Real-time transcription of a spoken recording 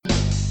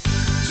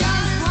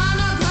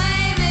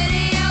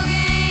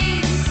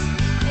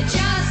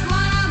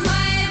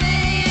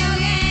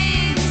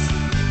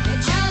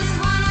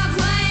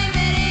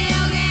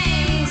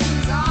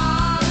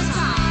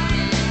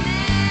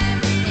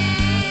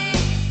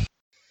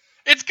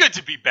it's good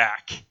to be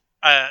back.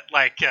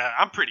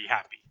 I'm pretty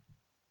happy.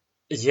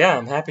 Yeah,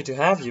 I'm happy to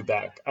have you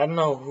back. I don't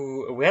know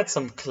who we had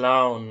some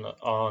clown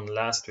on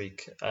last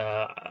week.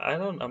 I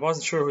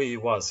wasn't sure who he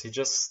was. He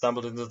just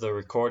stumbled into the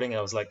recording.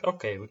 I was like,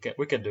 okay,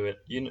 we can do it.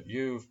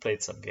 You've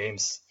played some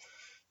games.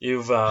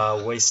 You've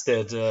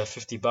wasted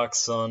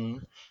 $50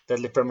 on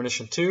Deadly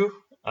Premonition 2.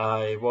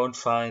 I won't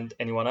find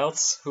anyone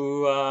else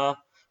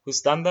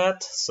who's done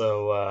that,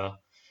 so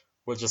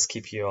we'll just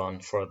keep you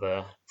on for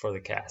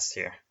the cast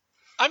here.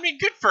 I mean,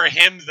 good for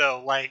him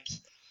though. Like,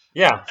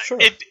 Yeah, sure.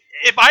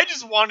 if I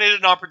just wanted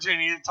an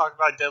opportunity to talk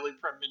about Deadly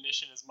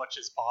Premonition as much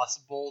as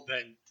possible,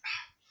 then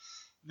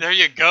there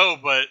you go.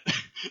 But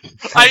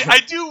I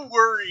do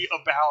worry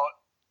about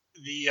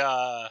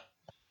the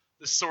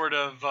sort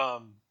of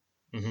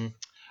hmm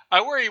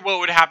I worry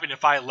what would happen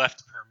if I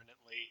left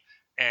permanently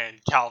and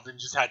Calvin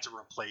just had to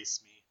replace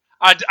me.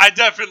 I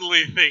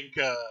definitely think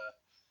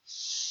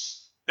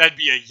that'd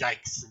be a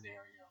yikes scenario.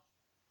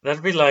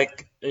 That'd be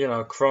like,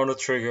 Chrono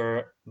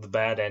Trigger, the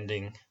bad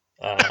ending.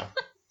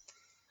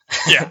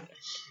 Yeah,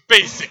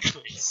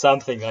 basically.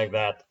 Something like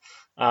that.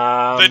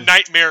 The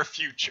nightmare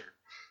future.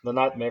 The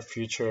nightmare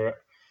future,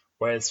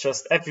 where it's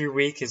just every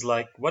week is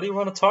like, what do you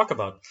want to talk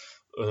about?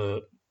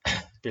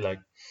 Be like,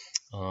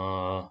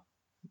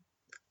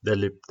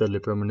 Deadly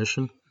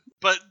Premonition.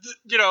 But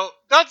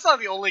that's not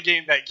the only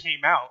game that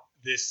came out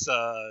this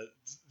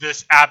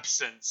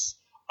absence.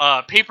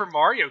 Paper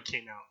Mario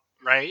came out,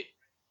 right?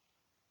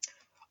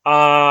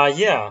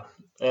 Yeah,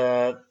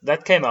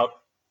 that came out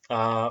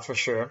for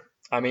sure.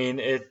 I mean,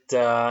 it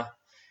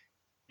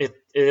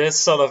is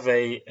sort of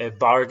a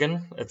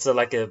bargain. It's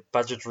like a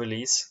budget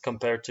release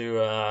compared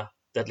to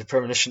Deadly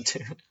Premonition 2.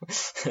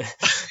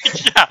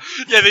 Yeah,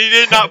 they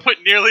did not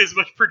put nearly as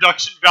much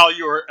production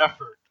value or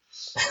effort.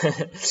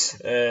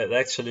 It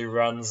actually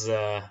runs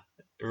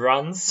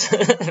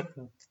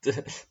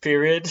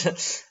period,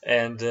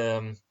 and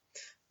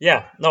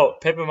no,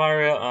 Paper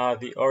Mario,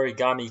 the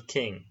Origami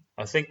King.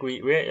 I think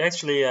we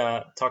actually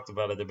talked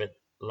about it a bit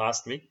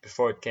last week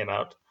before it came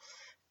out.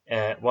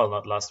 Well,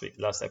 not last week,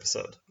 last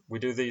episode. We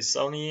do these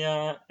only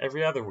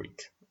every other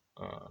week,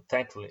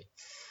 thankfully.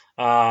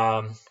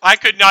 I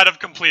could not have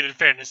completed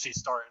Phantasy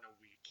Star in a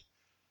week.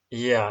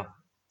 Yeah.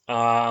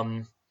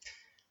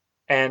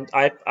 And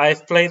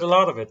I've played a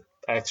lot of it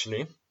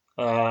actually.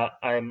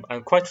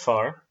 I'm quite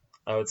far,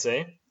 I would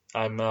say.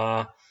 I'm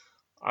at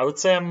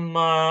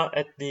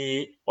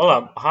the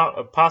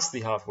I'm past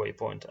the halfway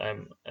point.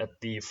 I'm at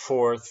the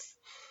fourth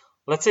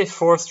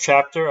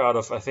chapter out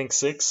of I think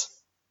six.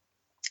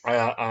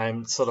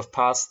 I'm sort of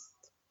past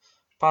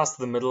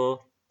the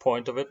middle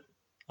point of it.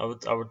 I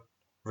would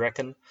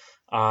reckon.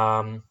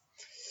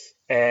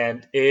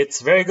 And it's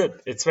very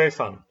good. It's very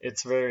fun.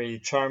 It's very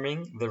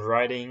charming. The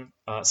writing.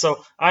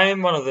 So I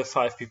am one of the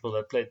 5 people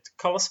that played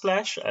Color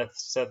Splash. I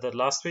said that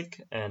last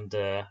week, and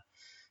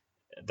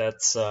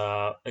that's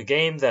a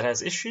game that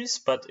has issues,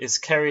 but is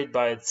carried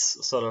by its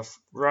sort of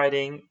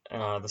writing,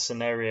 the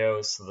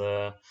scenarios,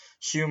 the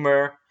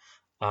humor,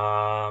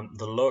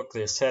 the look,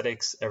 the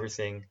aesthetics,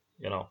 everything.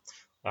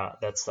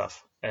 That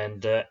stuff.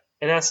 And it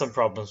has some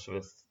problems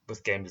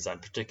with game design,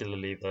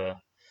 particularly the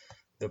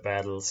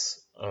battles.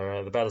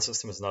 The battle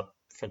system is not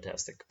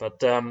fantastic, but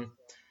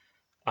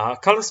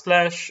Color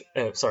Splash,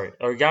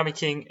 Origami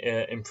King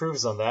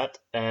improves on that,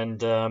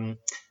 and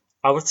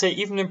I would say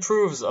even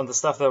improves on the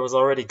stuff that was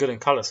already good in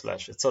Color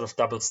Splash. It sort of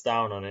doubles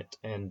down on it,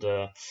 and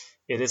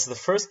it is the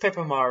first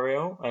Paper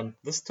Mario, and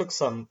this took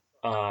some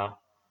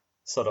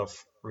sort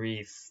of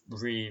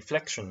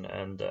reflection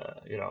and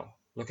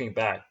looking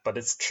back, but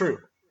it's true.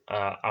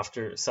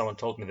 After someone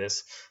told me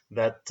this,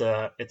 that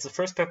it's the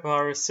first Paper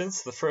Mario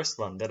since the first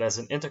one that has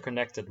an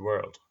interconnected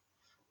world,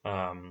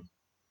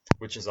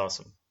 which is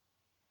awesome.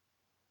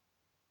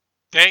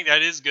 Dang,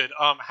 that is good.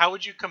 How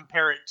would you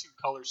compare it to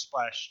Color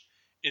Splash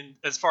in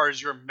as far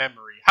as your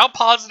memory? How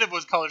positive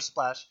was Color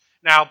Splash?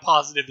 Now, how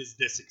positive is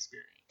this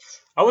experience?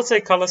 I would say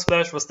Color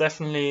Splash was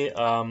definitely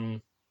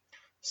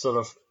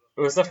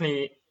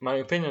my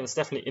opinion is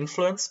definitely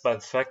influenced by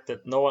the fact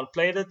that no one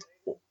played it,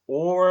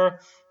 or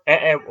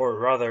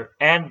rather,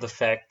 and the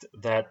fact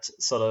that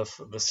sort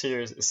of the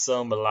series is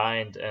so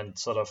maligned and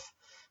sort of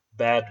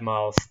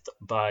bad-mouthed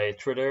by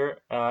Twitter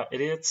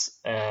idiots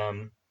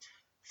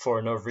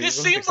for no reason.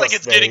 This seems like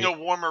it's getting a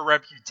warmer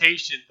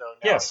reputation, though.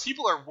 Now. Yes,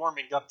 people are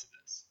warming up to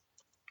this.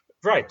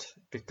 Right,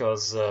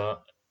 because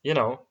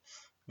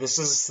this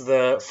is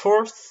the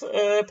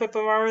 4th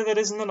Paper Mario that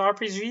isn't an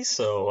RPG,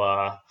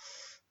 so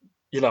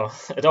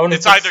it only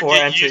it's took either 4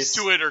 get entries. used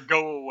to it or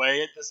go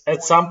away at this point.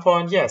 At some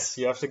point, yes,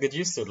 you have to get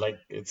used to it. Like,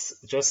 it's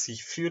just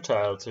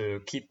futile to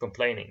keep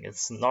complaining.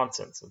 It's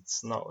nonsense.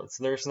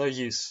 There's no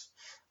use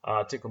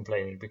to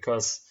complaining,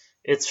 because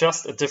it's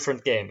just a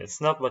different game.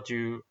 It's not what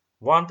you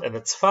want, and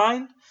it's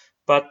fine,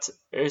 but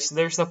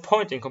there's no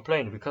point in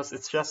complaining because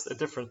it's just a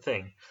different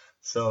thing.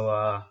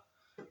 So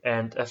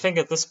and I think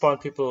at this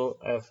point people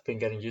have been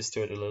getting used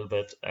to it a little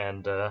bit,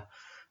 and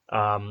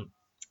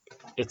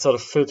it sort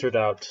of filtered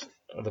out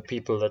the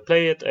people that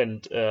play it,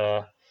 and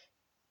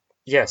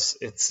Yes,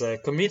 it's a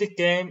comedic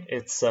game.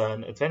 It's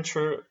an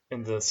adventure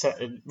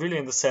really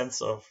in the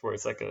sense of where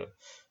it's like a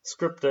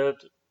scripted,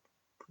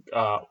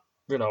 uh,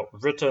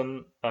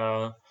 written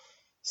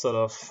sort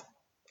of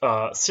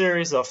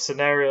series of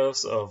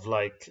scenarios of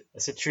like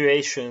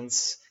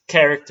situations,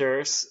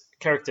 character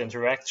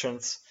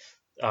interactions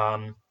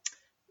um,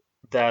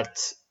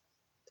 that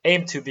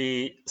aim to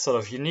be sort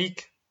of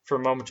unique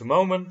from moment to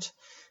moment.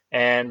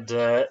 And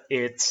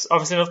it's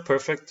obviously not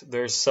perfect.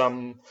 There's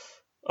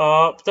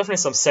definitely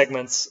some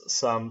segments,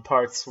 some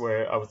parts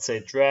where I would say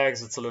it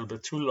drags. It's a little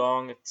bit too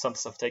long. Some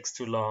stuff takes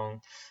too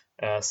long.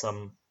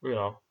 Some,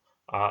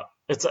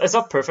 it's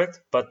not perfect,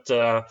 but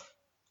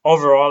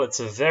overall, it's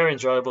a very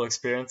enjoyable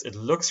experience. It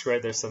looks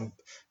great.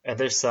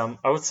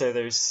 I would say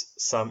there's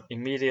some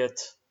immediate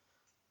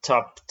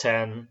top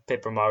 10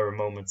 Paper Mario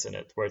moments in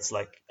it where it's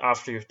like,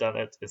 after you've done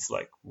it, it's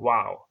like,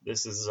 wow,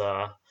 this is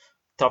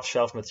top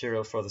shelf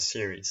material for the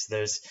series.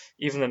 There's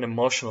even an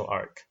emotional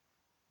arc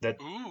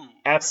that Ooh.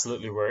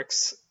 absolutely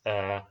works,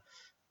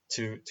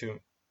 to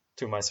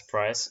to my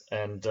surprise,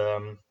 and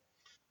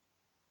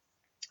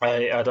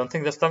I don't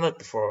think they've done it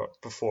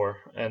before,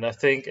 and I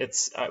think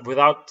it's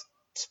without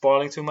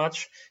spoiling too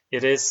much,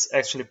 it is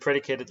actually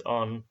predicated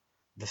on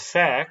the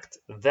fact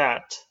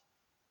that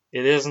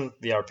it isn't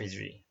the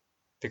RPG,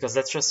 because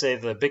let's just say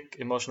the big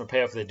emotional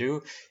payoff they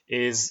do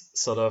is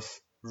sort of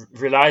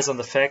relies on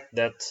a fact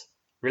that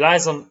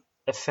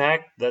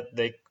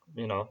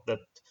that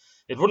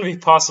it wouldn't be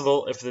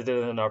possible if they did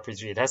it in an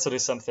RPG. It has to do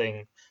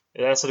something.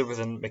 It has to do with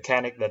a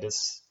mechanic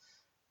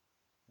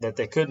that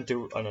they couldn't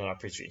do on an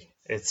RPG.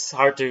 It's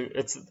hard to.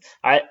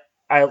 I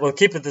I will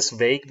keep it this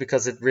vague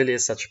because it really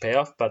is such a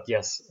payoff. But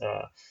yes,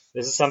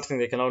 this is something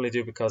they can only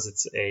do because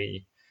it's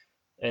a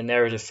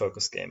narrative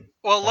focused game.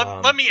 Well, let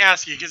Um, me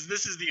ask you, because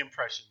this is the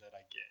impression that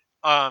I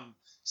get. mhm.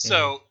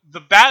 So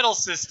the battle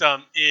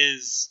system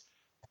is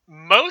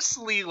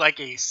mostly like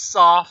a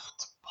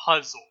soft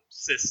puzzle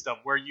system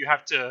where you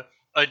have to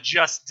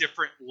adjust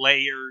different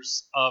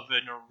layers of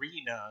an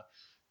arena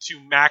to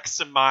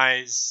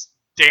maximize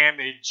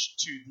damage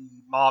to the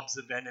mobs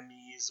of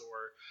enemies,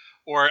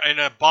 or in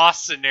a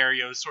boss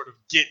scenario sort of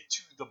get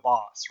to the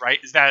boss, right?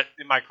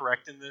 Am I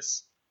correct in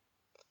this?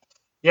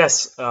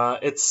 Yes,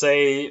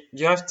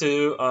 you have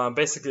to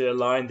basically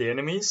align the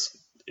enemies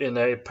in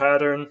a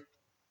pattern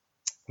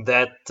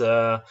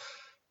that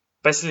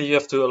basically you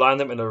have to align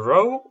them in a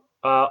row,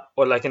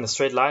 or like in a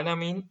straight line, I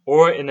mean,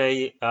 or in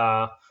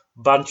a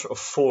bunch of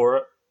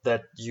four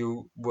that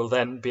you will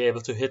then be able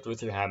to hit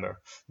with your hammer.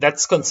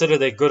 That's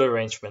considered a good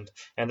arrangement,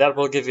 and that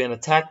will give you an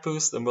attack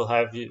boost and will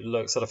have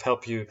you sort of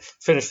help you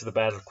finish the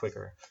battle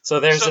quicker. So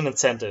there's So an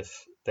incentive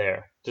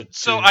there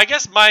so to I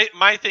guess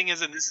my thing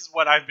is, and this is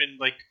what I've been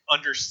like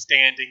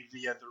understanding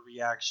via the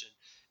reaction,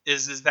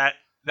 is that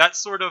that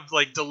sort of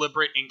like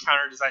deliberate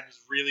encounter design is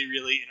really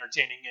really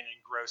entertaining and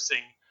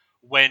engrossing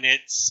when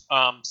it's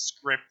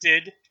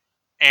scripted,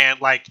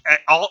 and like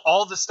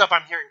all the stuff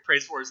I'm hearing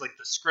praise for is like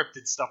the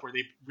scripted stuff where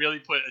they really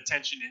put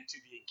attention into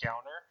the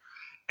encounter,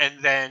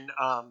 and then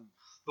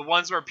the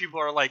ones where people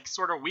are like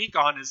sort of weak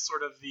on is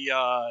sort of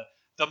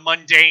the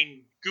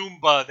mundane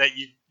Goomba that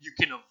you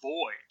can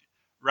avoid,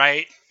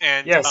 right?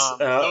 And yes,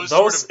 those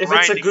sort those of if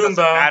it's a grinding doesn't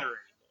Goomba. matter anymore,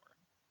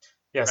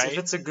 Yes, if right?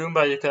 it's a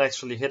Goomba, you can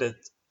actually hit it.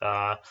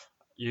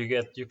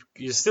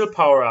 You still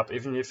power up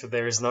even if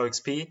there is no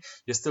XP.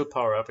 You still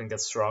power up and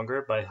get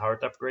stronger by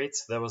heart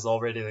upgrades. That was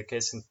already the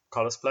case in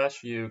Color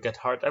Splash. You get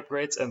heart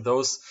upgrades, and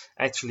those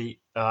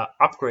actually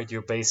upgrade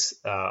your base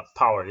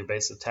power, your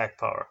base attack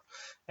power.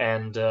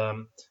 And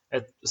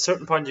at a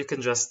certain point, you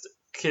can just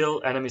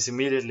kill enemies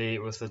immediately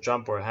with a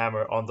jump or a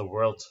hammer on the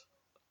world.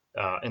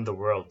 In the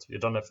world, you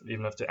don't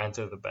even have to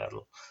enter the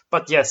battle.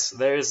 But yes,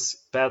 there is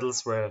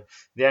battles where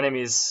the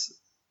enemies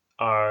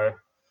are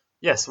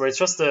yes, where it's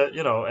just a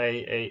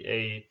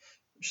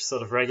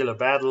sort of regular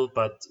battle,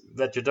 but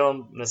that you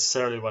don't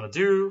necessarily want to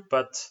do.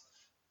 But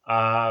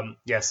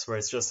yes, where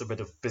it's just a bit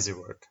of busy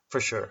work for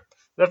sure.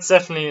 That's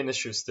definitely an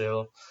issue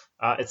still.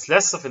 It's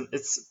less of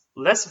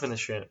an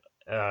issue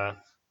uh,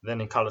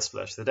 than in Color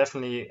Splash. They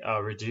definitely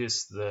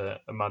reduced the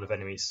amount of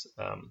enemies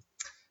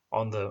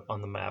on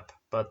the map.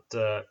 But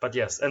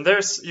yes, and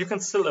there's you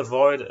can still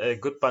avoid a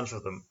good bunch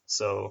of them.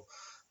 So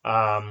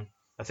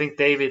I think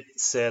David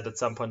said at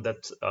some point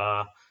that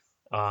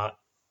uh,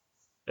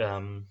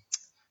 um,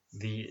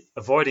 the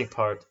avoiding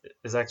part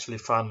is actually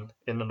fun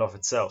in and of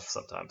itself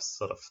sometimes,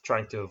 sort of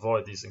trying to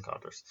avoid these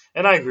encounters.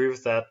 And I agree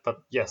with that. But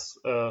yes,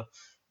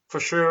 for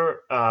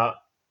sure,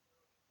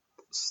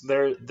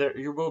 there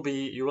you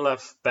will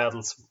have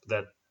battles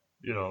that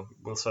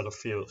will sort of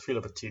feel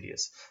a bit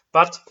tedious.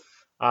 But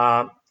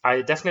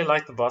I definitely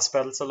like the boss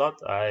battles a lot.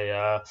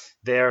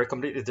 They are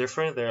completely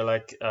different. They're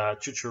like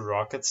Choo Choo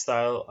Rocket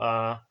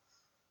style.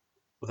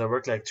 They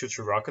work like Choo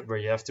Choo Rocket, where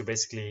you have to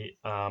basically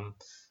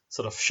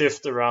sort of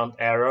shift around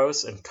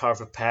arrows and carve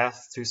a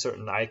path to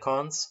certain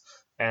icons,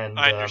 and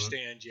I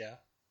understand, yeah.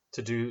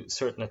 to do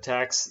certain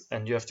attacks,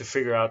 and you have to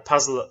figure out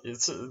puzzle.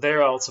 There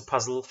are also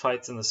puzzle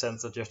fights in the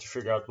sense that you have to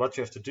figure out what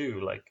you have to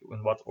do, like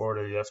in what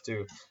order you have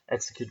to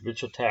execute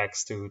which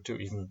attacks to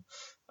even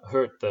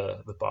hurt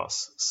the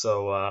boss.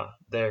 So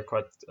they're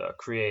quite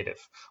creative.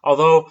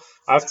 Although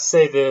I have to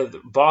say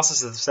the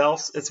bosses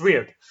themselves, it's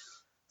weird.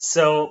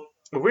 So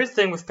the weird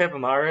thing with Paper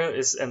Mario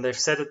is, and they've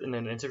said it in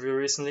an interview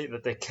recently,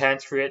 that they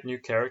can't create new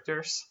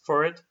characters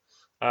for it,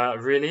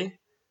 really,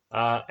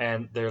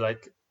 and they're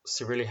like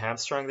severely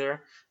hamstrung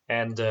there.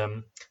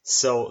 And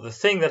so the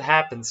thing that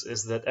happens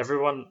is that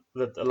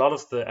that a lot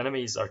of the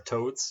enemies are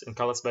toads. In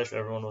Color Splash,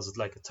 everyone was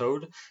like a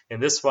toad. In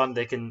this one,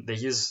 they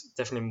use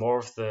definitely more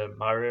of the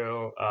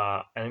Mario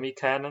enemy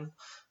canon,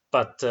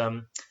 but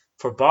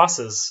for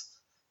bosses,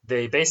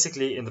 they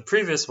basically in the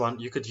previous one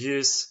you could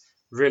use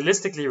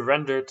realistically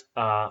rendered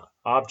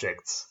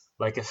objects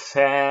like a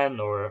fan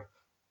or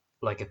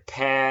like a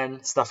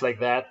pan, stuff like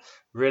that,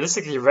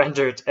 realistically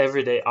rendered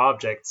everyday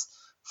objects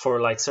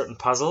for like certain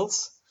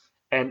puzzles.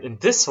 And in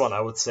this one, I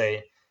would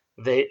say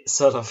they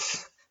sort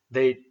of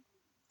they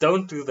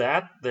don't do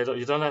that.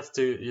 You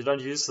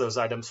don't use those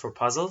items for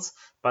puzzles,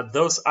 but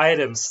those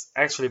items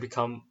actually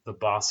become the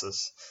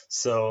bosses.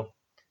 So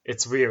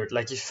it's weird.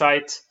 Like you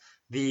fight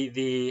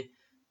the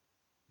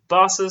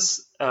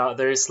bosses.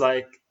 There's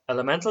like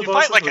elemental You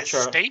fight bosses, like a which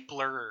are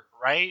stapler,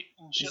 right?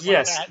 And shit like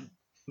yes, that.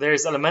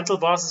 there's elemental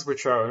bosses,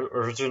 which are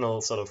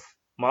original sort of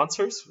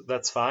monsters.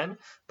 That's fine,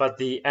 but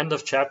the end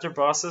of chapter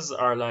bosses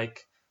are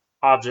like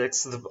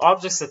the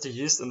objects that you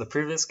used in the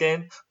previous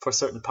game for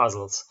certain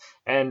puzzles,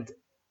 and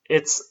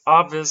it's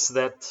obvious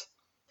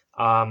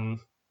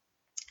um,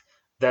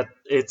 that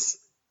it's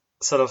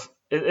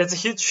it's a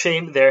huge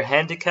shame they're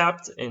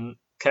handicapped in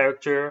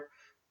character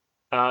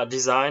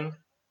design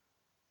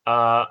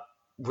uh,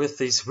 with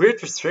these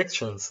weird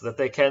restrictions that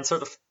they can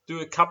sort of do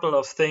a couple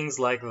of things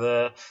like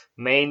the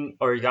main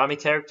origami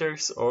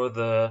characters or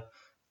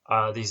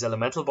these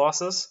elemental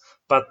bosses,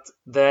 but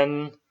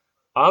then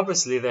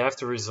obviously they have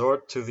to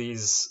resort to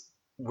these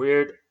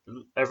weird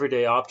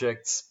everyday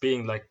objects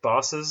being like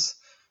bosses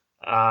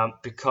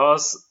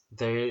because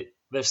there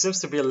seems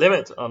to be a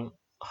limit on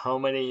how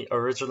many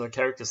original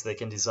characters they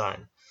can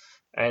design,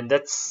 and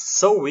that's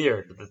so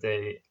weird that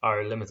they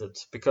are limited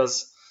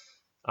because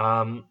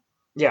um,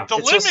 yeah, The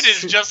it's limit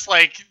is just just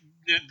like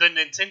the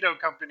Nintendo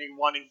company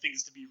wanting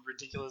things to be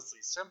ridiculously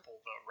simple,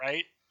 though,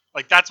 right?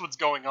 Like that's what's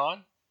going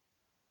on.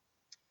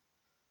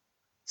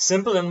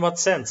 simple in what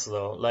sense,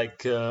 though?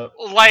 Like, you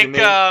Like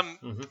mean?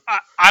 Mhm.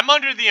 I'm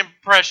under the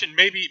impression,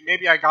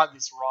 maybe I got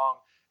this wrong,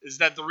 is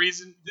that the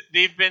reason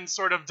they've been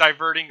sort of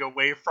diverting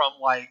away from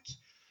like,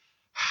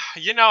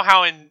 you know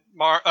how in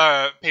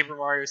Paper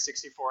Mario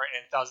 64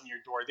 and Thousand Year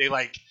Door they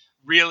like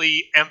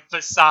really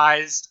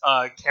emphasized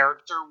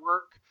character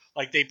work,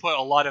 like they put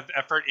a lot of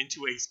effort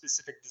into a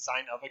specific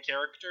design of a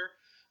character,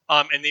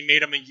 and they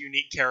made him a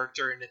unique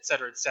character and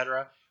etc.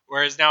 etc.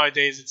 Whereas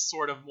nowadays it's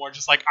sort of more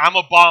just like I'm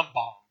a bomb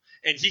bomb,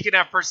 and he can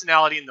have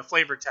personality in the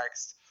flavor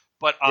text,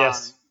 but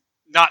Yes.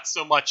 not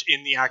so much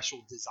in the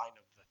actual design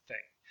of the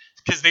thing,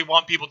 because they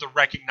want people to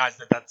recognize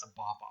that that's a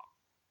bomb bomb.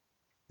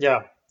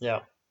 Yeah. Yeah.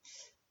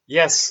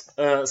 Yes.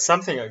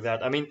 Something like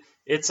that. I mean,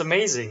 it's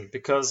amazing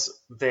because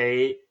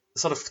they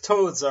sort of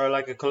toads are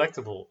like a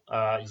collectible.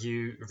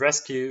 You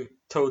rescue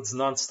toads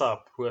nonstop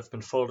who have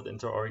been folded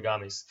into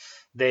origamis.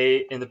 They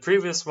in the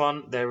previous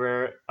one they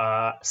were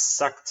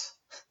sucked.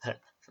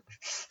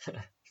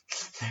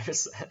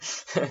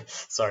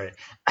 Sorry,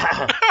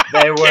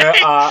 they were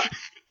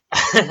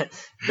Okay,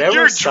 they were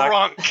you're sucked.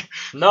 drunk.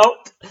 No,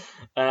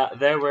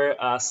 they were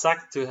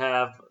sucked to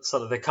have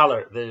sort of the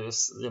color.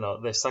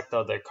 They sucked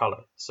out their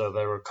color, so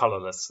they were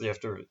colorless. You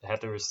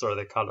had to restore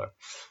their color,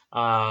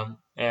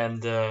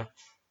 and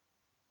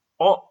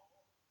all,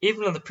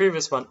 even in the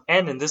previous one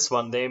and in this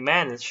one, they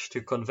managed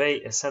to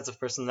convey a sense of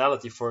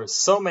personality for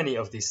so many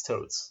of these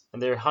toads.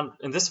 And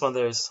in this one,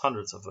 there's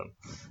hundreds of them.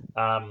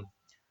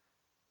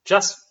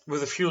 Just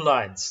with a few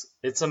lines.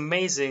 It's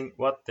amazing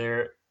what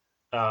their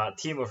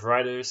team of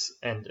writers,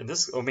 and in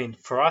this, I mean,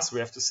 for us,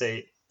 we have to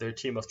say their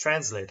team of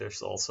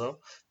translators also.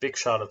 Big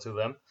shout out to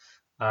them,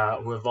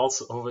 who have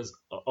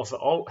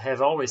also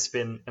have always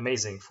been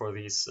amazing for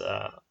these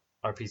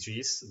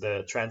RPGs.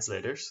 The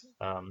translators,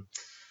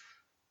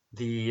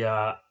 the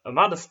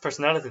amount of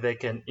personality they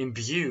can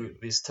imbue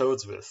these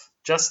toads with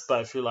just by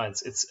a few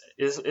lines,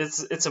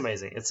 it's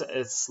amazing.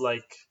 It's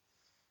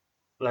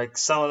like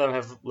some of them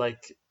have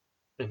like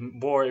a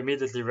more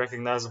immediately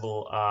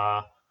recognizable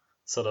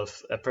sort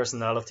of a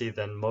personality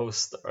than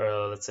most,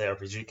 let's say,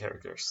 RPG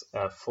characters,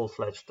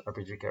 full-fledged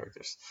RPG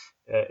characters.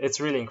 It's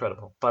really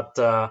incredible, but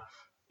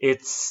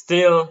it's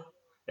still.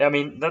 I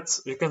mean,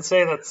 you can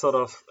say that's sort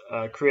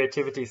of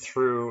creativity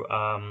through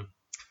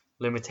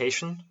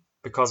limitation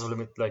because of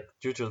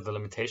due to the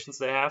limitations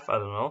they have. I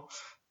don't know,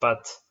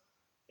 but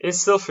it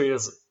still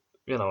feels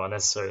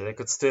unnecessary. They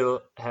could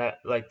still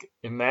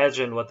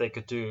imagine what they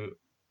could do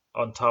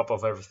on top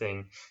of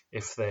everything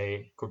if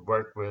they could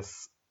work with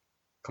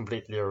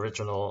completely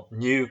original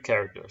new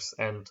characters.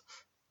 And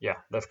yeah,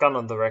 they've gone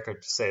on the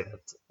record to say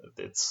that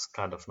it's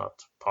kind of not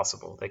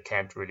possible. They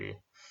can't really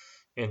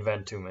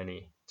invent too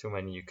many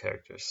new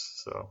characters.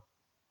 So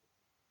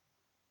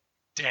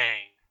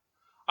Dang.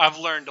 I've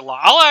learned a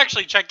lot. I'll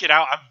actually check it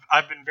out.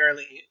 I've been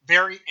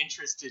very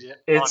interested on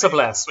It's it a on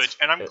blast. Switch,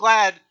 and I'm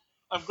glad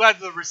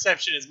the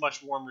reception is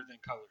much warmer than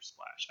Color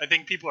Splash. I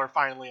think people are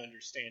finally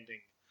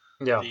understanding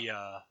Yeah.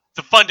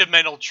 the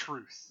fundamental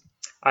truth.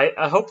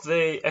 I hope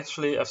they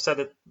actually. I've said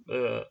it,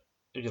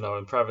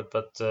 in private,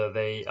 but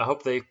I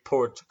hope they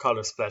port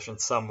Color Splash in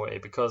some way,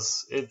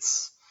 because it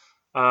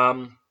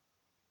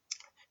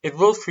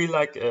will feel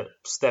like a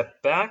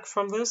step back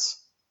from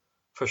this,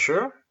 for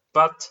sure.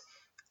 But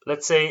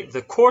let's say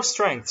the core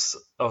strengths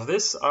of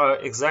this are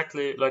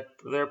exactly like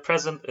they're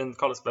present in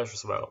Color Splash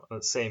as well,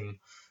 the same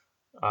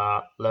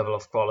level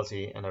of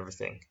quality and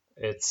everything.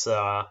 It's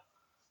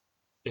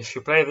if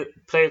you play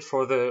it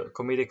for the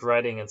comedic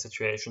writing and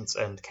situations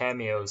and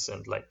cameos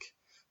and like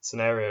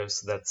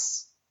scenarios,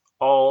 that's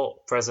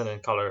all present in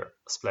Color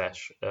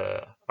Splash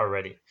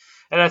already.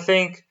 And I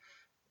think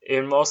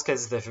in most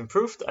cases they've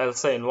improved. I'll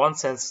say in one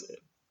sense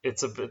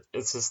it's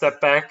a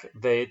step back.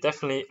 They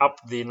definitely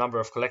upped the number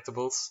of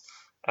collectibles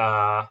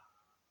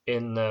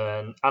in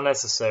an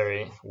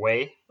unnecessary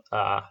way.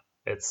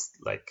 It's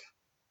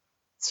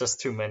just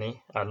too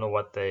many. I don't know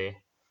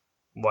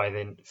why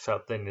they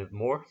felt they needed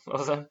more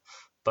of them,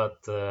 but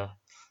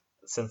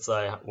since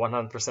I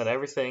 100%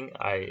 everything,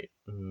 I'm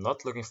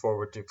not looking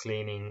forward to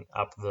cleaning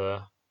up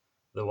the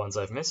ones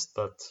I've missed.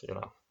 But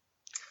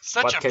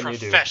Such what a can you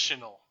do?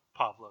 professional,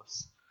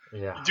 Pavlos.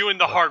 Yeah, You're doing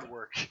the hard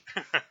work.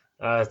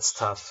 it's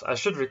tough. I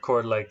should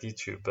record like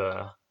YouTube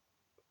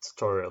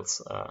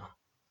tutorials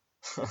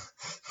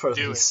for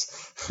Do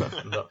these.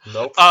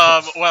 Nope.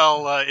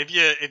 Well, if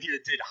you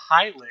did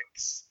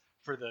Hylix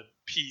for the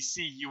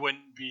PC, you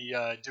wouldn't be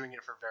doing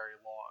it for very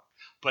long.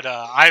 But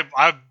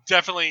I've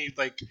definitely,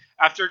 like,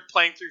 after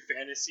playing through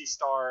Phantasy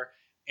Star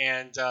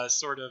and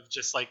sort of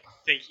just like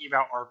thinking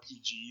about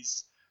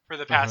RPGs for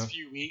the past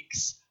few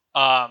weeks,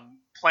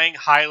 playing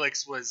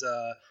Hylix was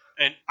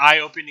an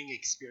eye-opening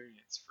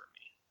experience for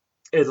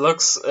me. It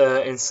looks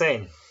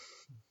insane.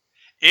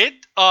 It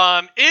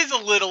is a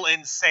little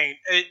insane.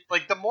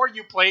 Like, the more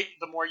you play,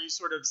 the more you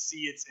sort of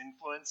see its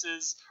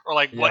influences, or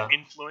like what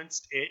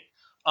influenced it.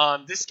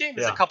 This game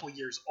is a couple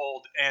years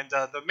old, and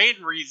the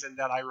main reason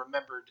that I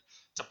remembered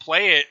to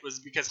play it was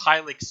because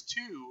Hylix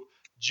 2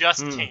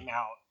 just came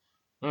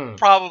out,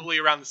 probably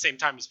around the same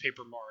time as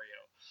Paper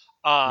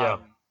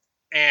Mario.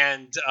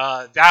 And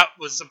that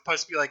was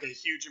supposed to be like a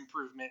huge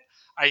improvement.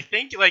 I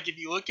think, like, if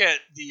you look at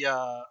the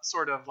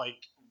sort of like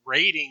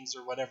ratings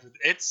or whatever,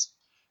 it's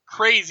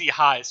crazy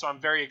high, so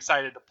I'm very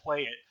excited to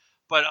play it.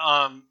 But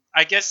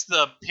I guess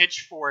the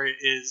pitch for it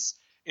is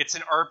it's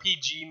an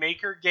RPG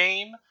Maker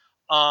game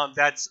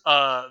that's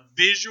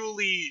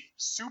visually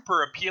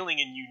super appealing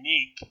and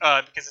unique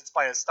because it's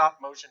by a stop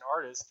motion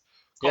artist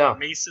called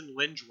Mason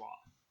Lindroth,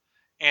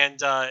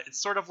 and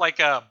it's sort of like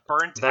a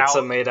burnt out. That's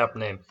a made up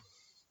name.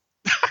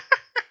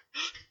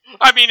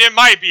 I mean, it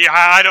might be.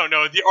 I don't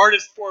know. The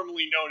artist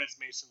formerly known as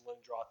Mason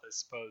Lindroth, I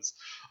suppose.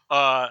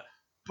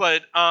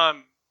 But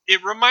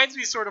it reminds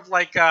me sort of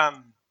like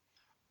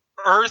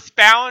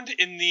Earthbound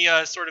in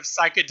the sort of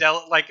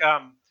psychedelic, like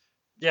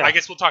I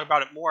guess we'll talk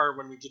about it more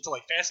when we get to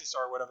like Phantasy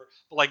Star or whatever.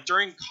 But like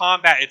during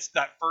combat, it's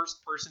that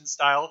first person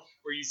style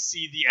where you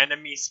see the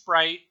enemy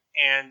sprite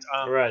and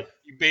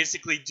you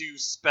basically do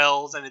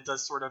spells and it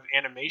does sort of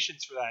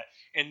animations for that.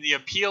 And the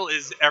appeal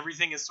is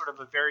everything is sort of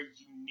a very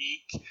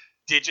unique,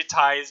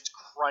 digitized,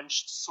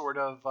 crunched sort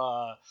of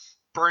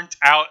burnt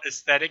out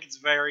aesthetic. It's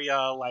very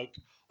like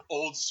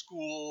old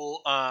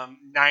school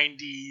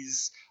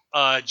 90s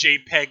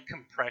JPEG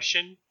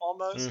compression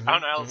almost. I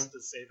don't know how else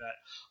to say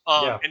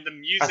that. And the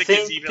music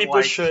is even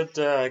people should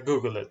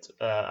Google it.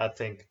 I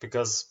think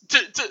because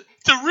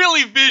to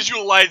really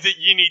visualize it,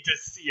 you need to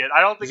see it.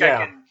 I don't think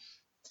I can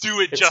do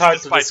it it's justice hard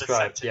to by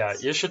describe. the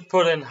sentence. Yeah, you should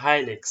put in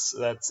Hylix.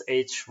 That's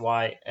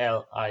Hylics.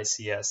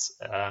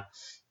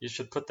 You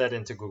should put that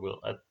into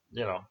Google.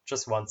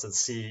 Just once and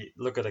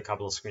look at a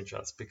couple of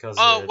screenshots because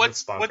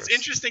what's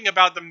interesting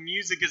about the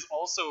music is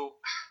also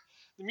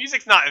the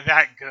music's not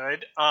that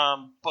good.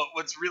 But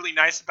what's really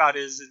nice about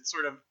it is it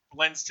sort of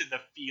blends to the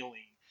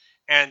feeling.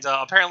 And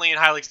apparently in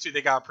Hylix 2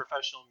 they got a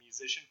professional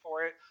musician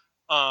for it.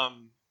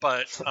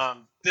 But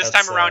this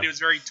time around it was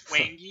very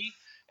twangy,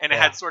 and it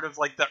had sort of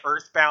like the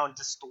Earthbound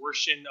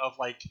distortion of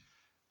like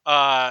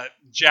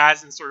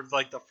jazz and sort of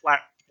like the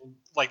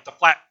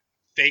flat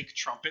fake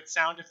trumpet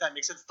sound, if that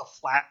makes sense. The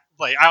flat,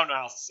 like, I don't know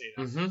how else to say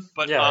that.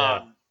 But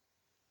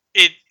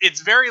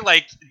it's very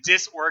like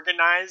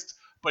disorganized,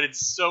 but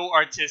it's so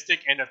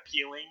artistic and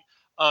appealing.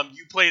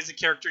 You play as a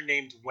character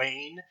named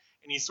Wayne,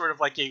 and he's sort of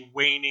like a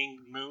waning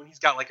moon. He's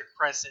got like a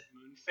crescent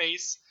moon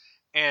face,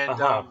 and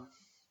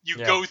you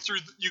go through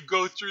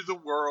the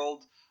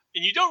world,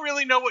 and you don't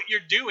really know what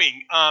you're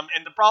doing.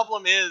 And the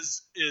problem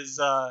is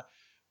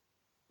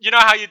you know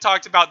how you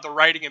talked about the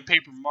writing in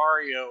Paper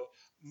Mario.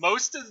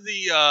 Most of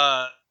the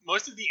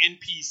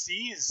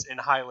NPCs in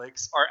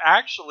Hylix are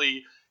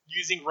actually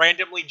using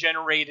randomly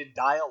generated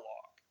dialogue,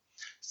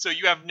 so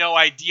you have no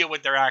idea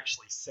what they're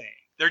actually saying.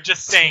 They're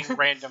just saying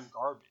random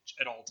garbage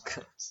at all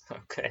times.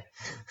 Okay.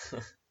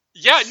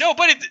 Yeah, no,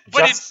 but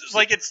Just it's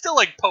like it's still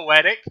like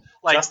poetic.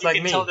 Like just you like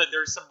can tell me. that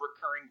there's some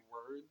recurring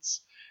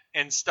words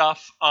and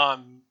stuff. But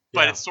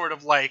Yeah. it's sort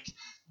of like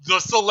the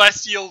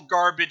celestial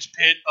garbage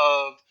pit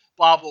of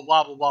blah blah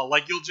blah blah blah.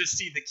 Like you'll just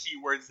see the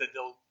keywords that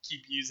they'll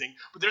keep using,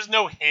 but there's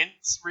no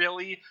hints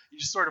really. You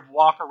just sort of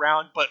walk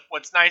around. But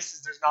what's nice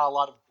is there's not a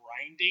lot of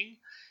grinding.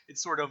 It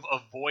sort of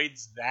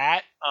avoids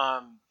that.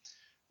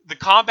 The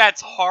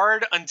combat's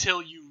hard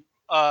until you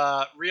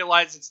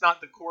realize it's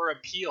not the core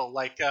appeal.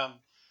 Like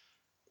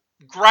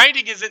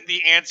grinding isn't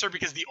the answer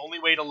because the only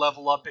way to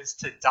level up is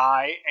to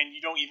die, and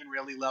you don't even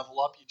really level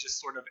up. You just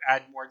sort of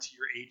add more to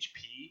your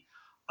HP.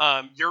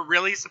 You're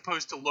really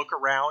supposed to look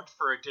around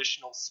for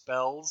additional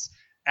spells,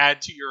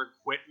 add to your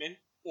equipment,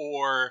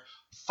 or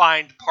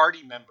find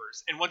party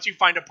members. And once you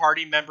find a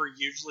party member,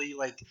 usually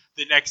like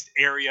the next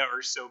area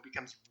or so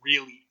becomes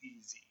really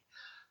easy.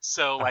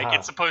 So like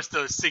it's Aha. supposed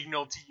to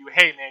signal to you,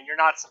 hey man, you're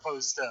not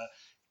supposed to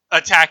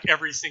attack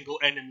every single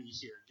enemy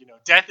here. You know,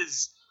 death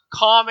is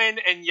common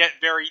and yet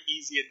very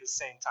easy at the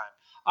same time.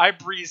 I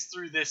breezed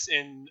through this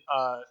in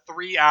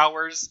 3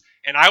 hours,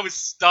 and I was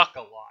stuck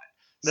a lot.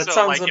 That So,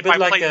 sounds like, a if bit I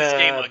like played this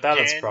game a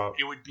balance again, problem.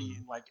 it would be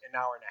in like an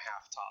hour and a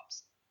half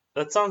tops.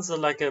 That sounds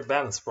like a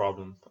balance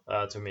problem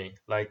to me.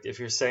 Like if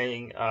you're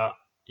saying,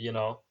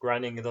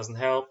 grinding it doesn't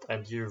help,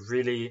 and you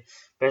really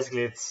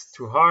basically it's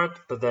too hard,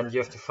 but then you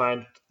have to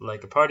find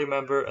like a party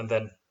member, and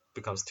then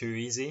becomes too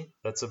easy.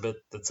 That's a bit.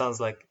 That sounds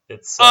like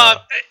it's Uh,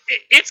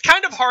 it's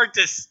kind of hard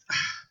to.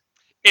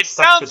 It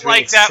stuck sounds between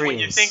like that when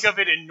you think extremes. of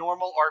it in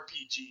normal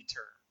RPG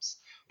terms.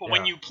 But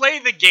when Yeah. you play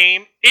the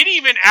game, it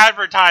even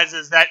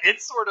advertises that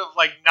it's sort of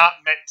like not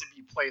meant to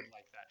be played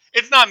like that.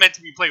 It's not meant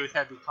to be played with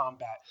heavy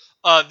combat.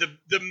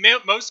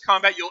 Most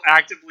combat you'll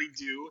actively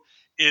do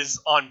is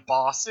on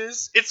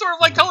bosses. It's sort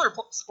of like Hmm. Color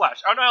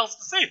Splash. I don't know how else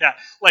to say that.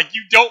 Like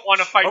you don't want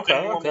to fight the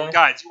Okay. normal Okay.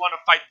 guys. You want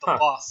to fight the Huh.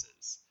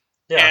 bosses,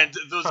 Yeah. and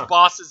those Huh.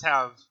 bosses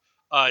have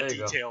There you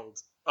go. detailed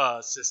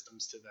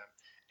systems to them,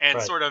 and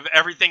Right. sort of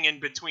everything in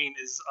between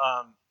is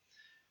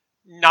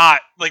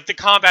not like the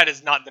combat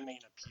is not the main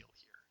appeal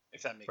here,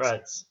 if that makes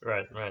Right. sense.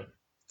 Right. Right.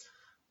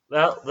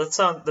 Well,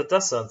 that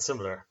does sound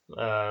similar.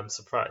 I'm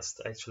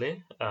surprised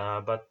actually.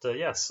 But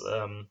yes.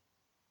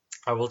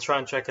 I will try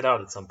and check it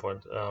out at some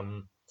point.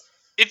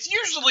 It's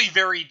usually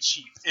very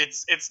cheap.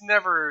 It's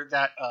never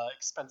that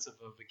expensive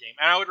of a game,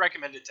 and I would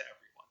recommend it to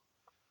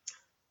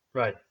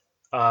Right.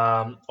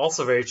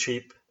 Also very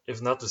cheap,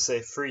 if not to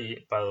say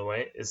free, by the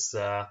way, is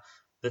the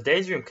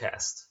Daydream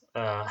Cast.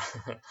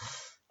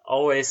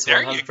 Always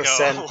everyone. There you go.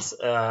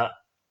 100%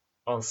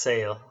 on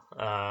sale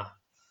on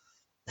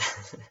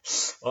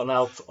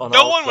No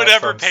all one would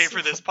ever pay platforms.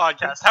 for this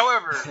podcast.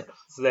 However,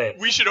 They,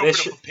 we should they open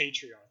should, up a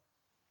Patreon.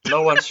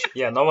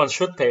 no one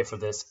should pay for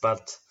this,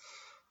 but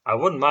I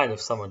wouldn't mind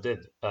if someone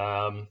did.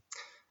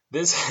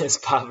 This is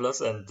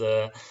Pavlos,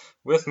 and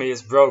with me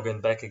is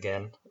Brogan back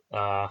again.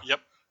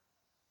 Yep,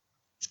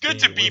 it's good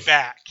to be We've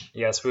back.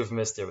 Yes, we've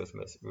missed you. We've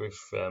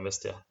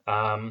missed you.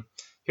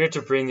 Here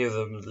to bring you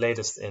the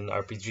latest in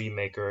RPG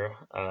Maker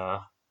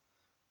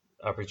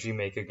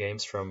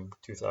games from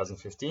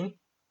 2015,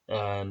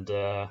 and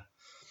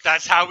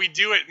That's how we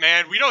do it,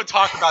 man. We don't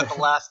talk about The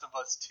Last of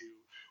Us 2.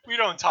 We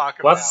don't talk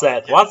about what's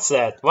that? What's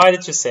that? Why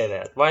did you say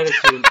that? Why did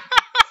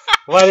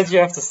you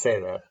have to say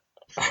that?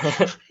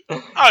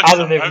 I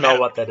don't even know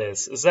what that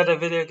is. Is that a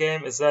video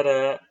game? Is that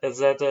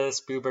a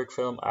Spielberg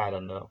film? I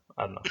don't know.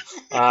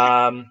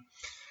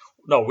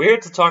 No, we're here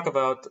to talk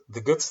about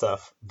the good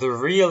stuff, the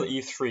real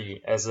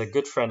E3, as a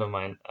good friend of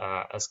mine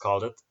has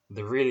called it,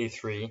 the real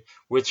E3,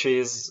 which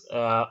is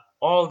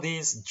all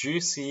these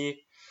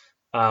juicy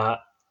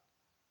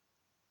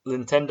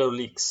Nintendo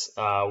leaks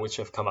which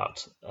have come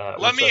out, Let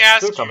which me are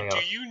still ask you, coming do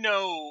out. you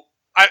know...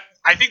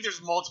 I think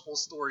there's multiple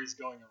stories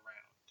going around.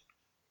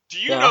 Do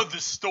you know Yeah. the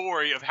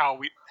story of how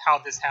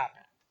this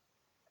happened?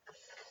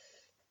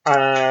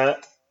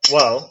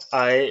 Well,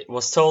 I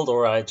was told,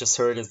 or I just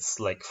heard, it's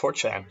like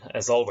 4chan,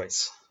 as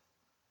always.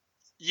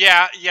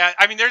 Yeah.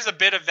 I mean, there's a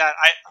bit of that.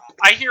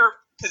 I hear,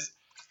 because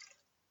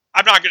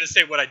I'm not going to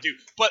say what I do,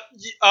 but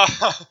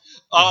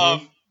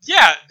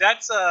yeah,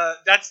 that's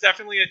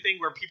definitely a thing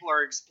where people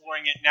are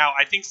exploring it now.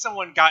 I think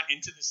someone got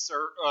into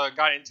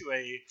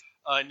a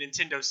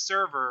Nintendo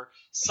server,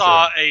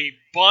 saw Sure. a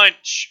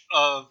bunch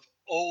of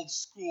old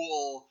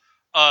school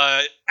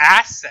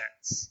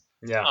assets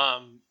Yeah.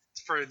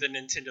 for the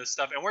Nintendo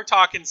stuff, and we're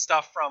talking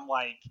stuff from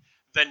like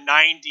the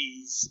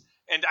 90s,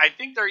 and I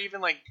think they're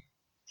even like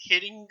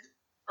hitting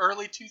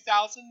early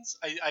 2000s.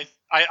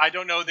 I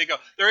don't know.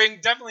 They're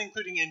definitely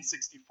including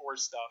N64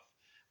 stuff,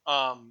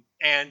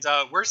 and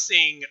we're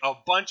seeing a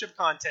bunch of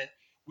content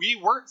we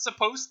weren't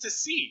supposed to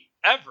see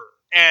ever,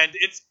 and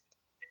it's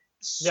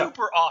Yeah.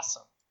 super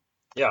awesome.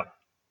 Yeah.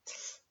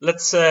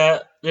 Let's,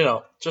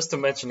 just to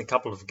mention a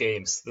couple of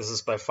games. This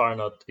is by far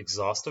not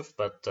exhaustive,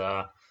 but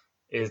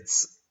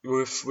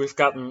we've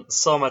gotten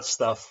so much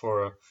stuff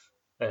for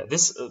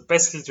this.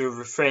 Basically, to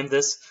reframe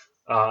this,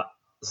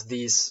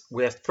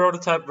 we have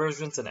prototype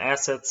versions and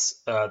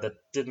assets that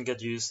didn't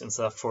get used and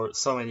stuff for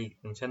so many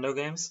Nintendo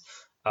games,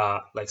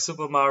 like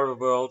Super Mario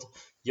World,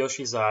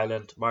 Yoshi's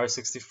Island, Mario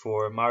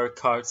 64, Mario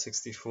Kart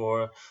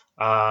 64.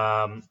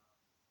 Um,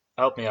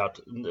 Help me out.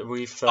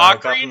 We've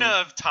gotten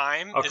Ocarina of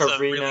Time is a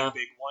really Ocarina.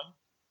 big one.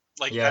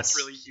 Like, that's Yes,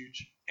 really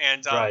huge.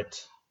 And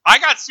right. I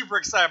got super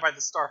excited by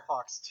the Star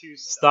Fox 2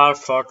 stuff. Star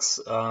Fox.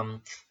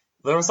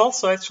 There was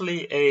also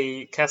actually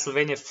a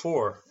Castlevania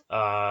 4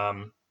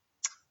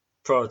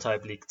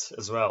 prototype leaked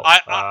as well.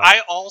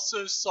 I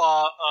also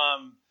saw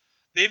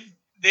they've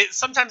they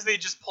sometimes they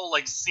just pull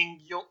like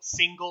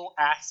single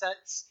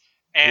assets,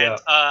 and Yeah.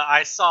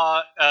 I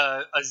saw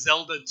a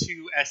Zelda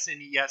 2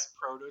 SNES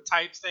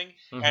prototype thing,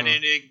 and Hmm.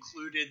 it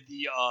included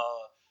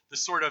the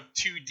sort of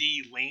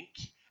 2D Link,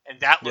 and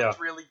that Yeah. looked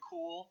really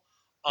cool.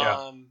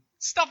 Yeah.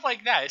 Stuff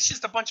like that. It's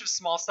just a bunch of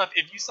small stuff.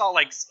 If you saw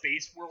like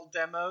Space World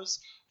demos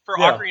for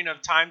Yeah. Ocarina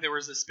of Time, there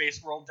was a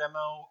Space World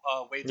demo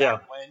way Yeah.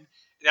 back when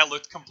that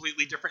looked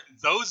completely different.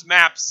 Those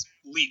maps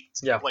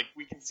leaked. Yeah. Like,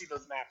 we can see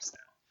those maps now,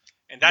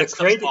 and The that stuff's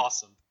crazy,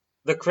 awesome.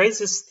 the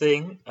craziest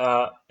thing,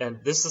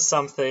 and this is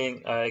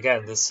something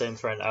again, this same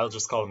friend, I'll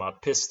just call him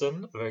out,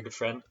 Piston, a very good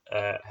friend,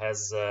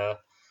 has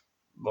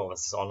well,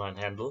 that's his online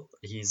handle.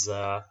 He's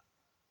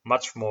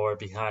much more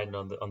behind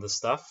on the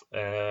stuff,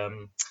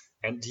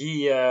 and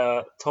he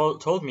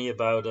told me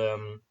about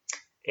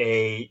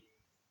a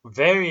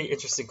very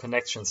interesting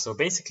connection. So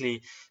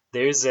basically,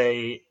 there's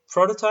a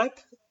prototype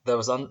that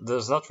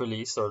was not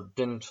released or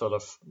didn't sort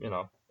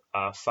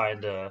of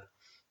find a.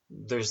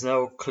 There's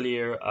no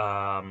clear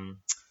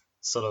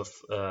sort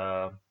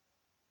of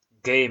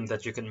game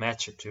that you can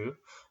match it to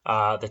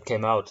that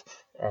came out,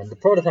 and the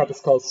prototype is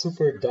called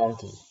Super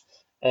Donkey.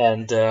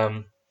 And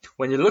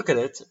when you look at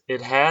it,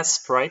 it has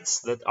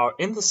sprites that are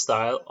in the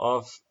style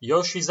of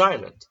Yoshi's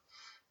Island.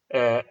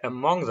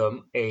 Among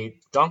them, a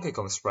Donkey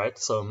Kong sprite,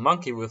 so a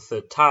monkey with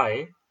a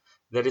tie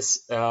that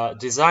is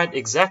designed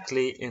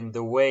exactly in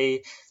the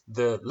way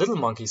the little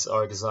monkeys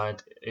are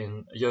designed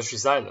in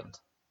Yoshi's Island.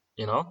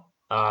 You know,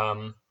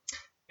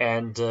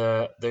 and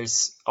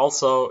there's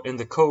also in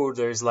the code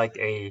there's like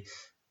a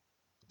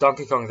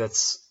Donkey Kong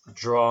that's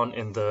drawn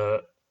in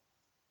the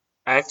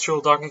actual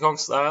Donkey Kong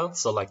style,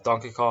 so like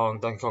Donkey Kong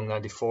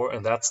 94,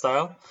 and that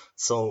style.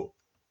 So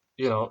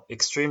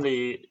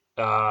extremely.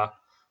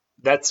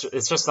 That's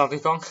it's just Donkey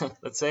Kong,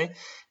 let's say,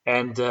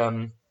 and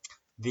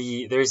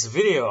there's a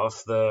video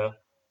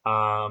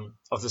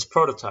of this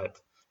prototype,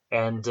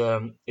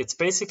 and it's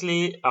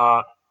basically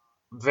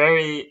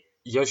very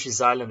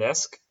Yoshi's Island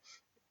esque,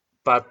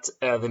 but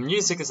the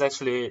music is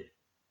actually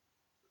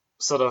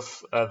sort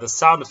of the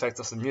sound effects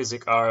of the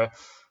music are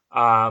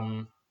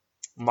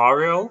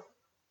Mario.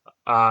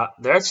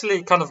 They're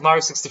actually kind of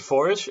Mario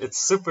 64ish. It's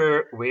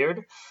super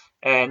weird,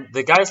 and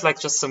the guy's like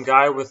just some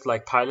guy with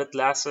like pilot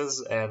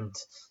glasses and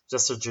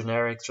just a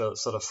generic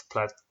sort of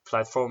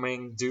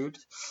platforming dude.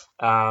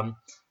 Um,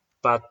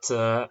 but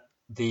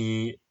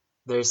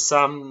there's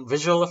some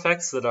visual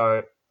effects that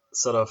are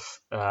sort of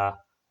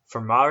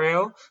for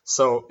Mario.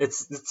 So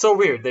it's so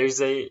weird.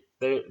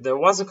 There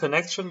was a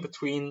connection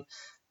between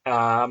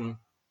um,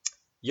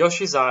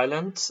 Yoshi's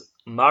Island,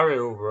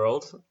 Mario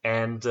World,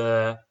 and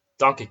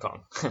Donkey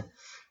Kong.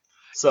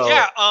 So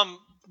Yeah.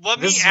 Let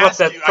me this is what ask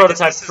that you. I guess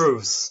prototype this is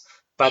proves.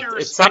 But pure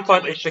at some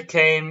point, it speculation.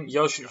 became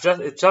Yoshi.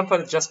 At some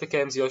point, it just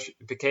became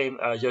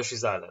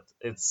Yoshi's Island.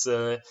 It's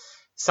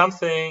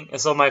something.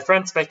 So my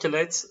friend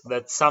speculates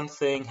that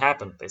something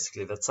happened.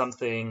 Basically,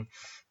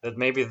 that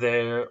maybe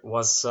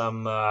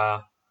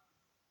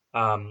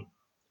um,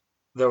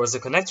 there was a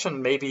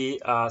connection. Maybe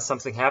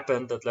something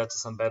happened that led to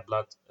some bad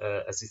blood,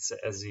 as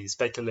he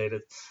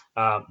speculated,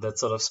 that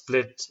sort of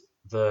split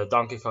the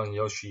Donkey Kong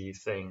Yoshi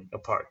thing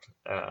apart.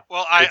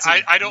 Well, It's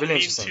I don't really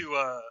mean interesting.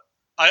 to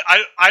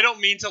I don't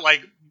mean to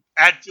like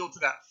add fuel to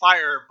that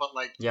fire, but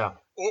like Yeah,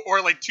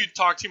 or like to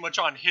talk too much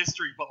on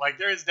history, but like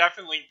there has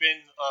definitely been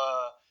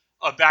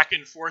a back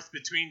and forth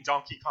between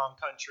Donkey Kong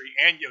Country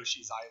and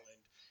Yoshi's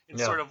Island in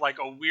yeah, sort of like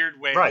a weird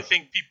way. I right.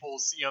 think people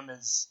see them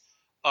as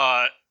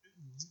uh,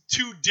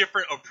 two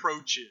different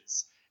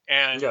approaches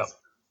and Yeah,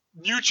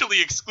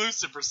 mutually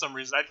exclusive for some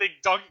reason. I think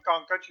Donkey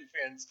Kong Country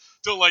fans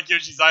don't like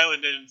Yoshi's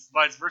Island and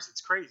vice versa.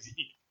 It's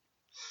crazy.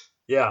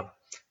 yeah.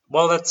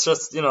 Well, that's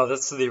just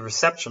that's the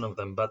reception of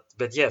them. But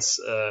yes,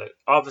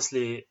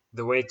 obviously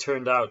the way it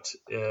turned out,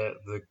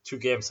 the two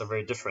games are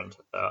very different.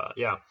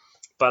 Yeah,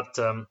 but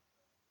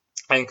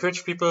I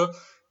encourage people.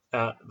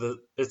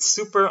 It's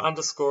super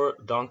underscore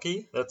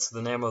donkey. That's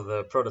the name of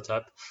the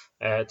prototype.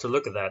 To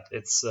look at that,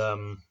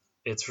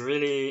 it's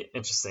really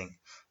interesting,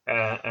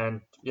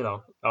 and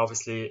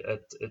obviously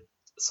it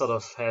sort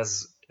of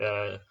has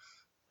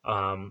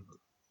um,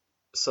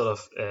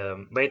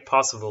 made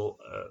possible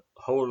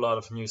a whole lot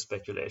of new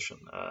speculation.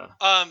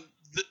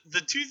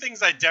 The two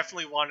things I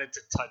definitely wanted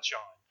to touch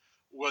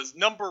on was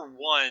number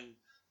one.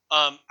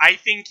 I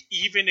think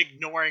even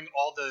ignoring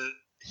all the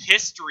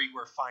history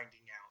we're finding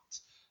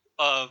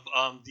out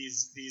of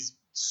these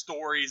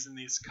stories and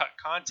these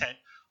content,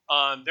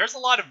 there's a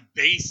lot of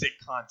basic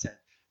content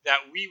that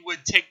we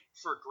would take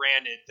for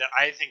granted that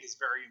I think is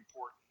very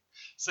important,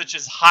 such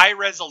as high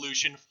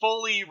resolution,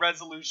 fully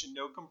resolution,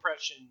 no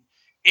compression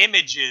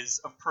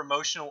images of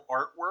promotional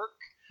artwork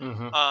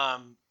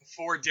Mm-hmm.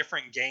 For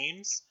different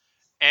games,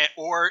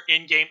 or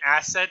in-game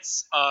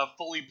assets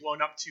fully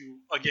blown up to,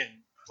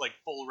 again, like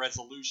full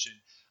resolution,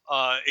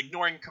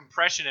 ignoring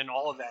compression and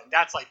all of that.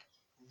 That's like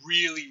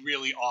really,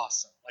 really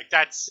awesome. Like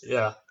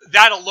Yeah.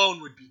 that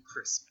alone would be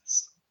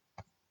Christmas.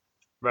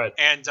 Right.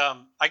 And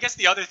I guess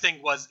the other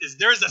thing is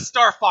there's a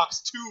Star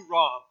Fox 2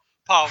 ROM,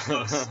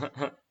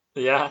 Pavlos.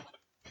 Yeah.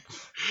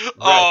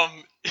 Right.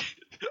 um,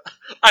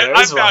 There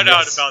I is one. found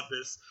out Yes. about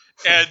this,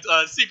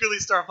 and secretly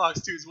Star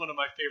Fox 2 is one of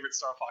my favorite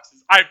Star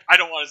Foxes. I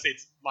don't want to say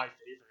it's my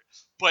favorite,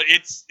 but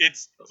it's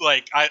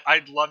like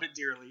I love it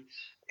dearly.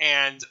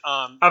 And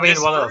I mean, this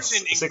what else?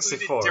 version included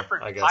 64,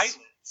 different I guess.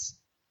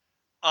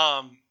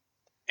 pilots.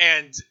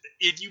 And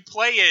if you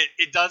play it,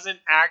 it doesn't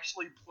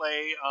actually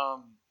play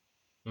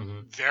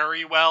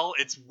very well.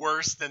 It's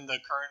worse than the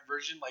current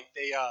version. Like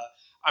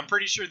I'm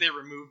pretty sure they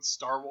removed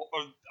Star Wolf,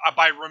 or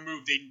by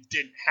removed they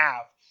didn't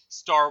have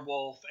Star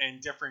Wolf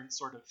and different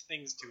sort of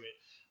things to it.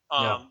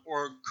 Yeah.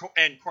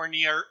 And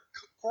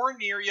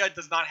Corneria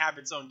does not have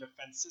its own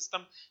defense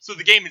system, so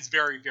the game is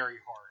very, very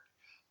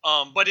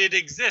hard. But it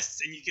exists,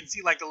 and you can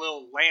see like a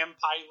little lamb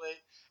pilot,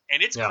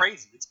 and it's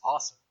crazy. It's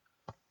awesome.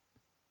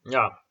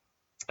 Yeah.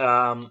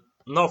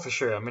 No, for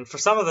sure. I mean, for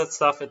some of that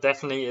stuff, it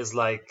definitely is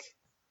like,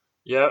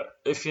 yeah,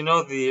 if you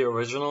know the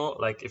original,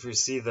 like if you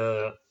see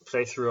the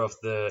playthrough of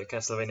the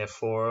Castlevania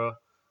 4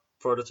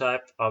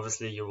 prototype,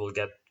 obviously you will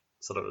get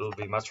it'll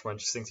be much more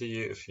interesting to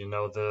you if you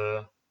know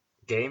the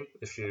game,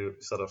 if you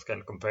sort of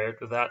can compare it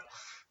with that,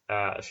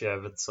 if you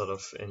have it sort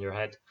of in your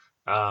head.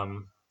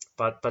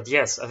 But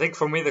yes, I think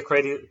for me the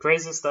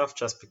crazy stuff,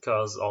 just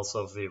because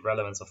also of the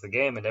relevance of the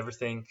game and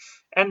everything,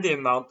 and the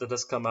amount that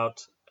has come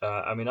out.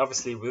 I mean,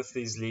 obviously with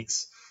these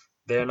leaks,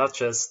 they're not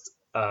just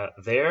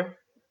there;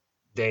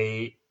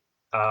 they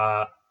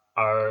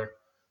are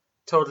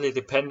totally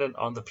dependent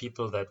on the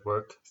people that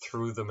work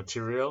through the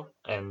material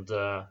and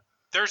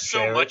there's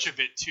so much of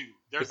it too.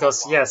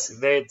 Because yes,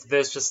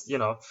 there's just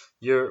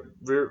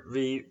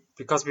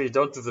because we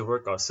don't do the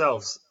work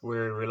ourselves, we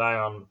rely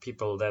on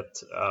people that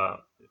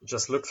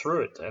just look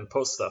through it and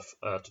post stuff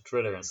to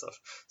Twitter and stuff.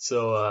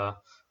 So,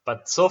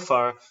 but so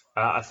far,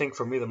 I think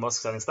for me the most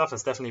exciting stuff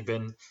has definitely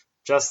been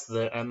just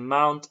the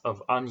amount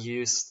of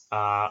unused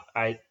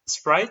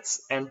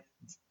sprites and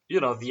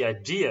the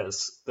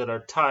ideas that are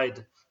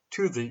tied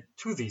to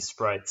these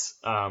sprites,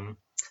 and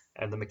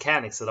the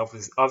mechanics that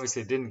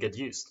obviously didn't get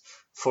used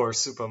for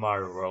Super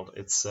Mario World.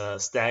 It's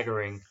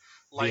staggering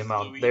like the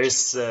amount. Luigi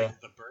There's the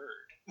bird.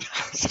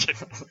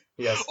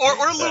 yes,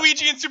 or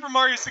Luigi in Super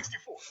Mario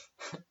 64.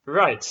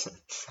 Right.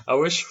 I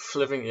wish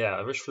flipping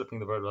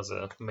the bird was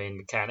a main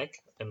mechanic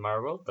in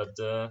Mario World, but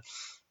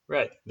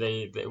right,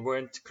 they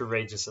weren't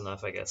courageous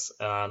enough, I guess.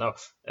 No,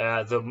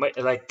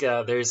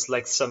 there's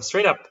like some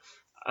straight up.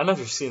 I don't know if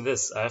you've seen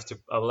this. I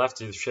will have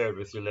to share it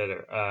with you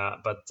later.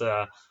 But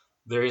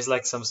there is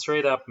like some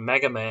straight up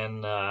Mega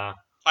Man.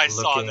 I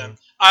saw them.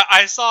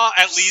 I saw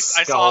at least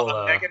I saw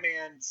a Mega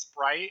Man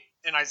sprite,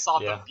 and I saw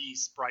the V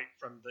sprite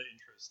from the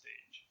intro stage.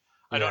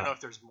 I don't know if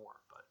there's more,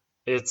 but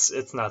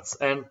it's nuts.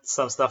 And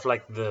some stuff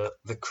like the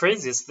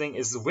craziest thing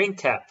is the wing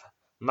cap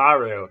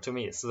Mario to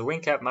me. So the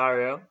wing cap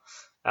Mario.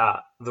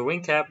 The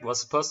wing cap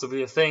was supposed to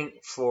be a thing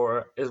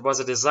it was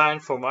a design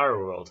for Mario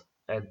World,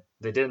 and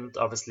it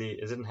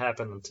didn't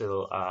happen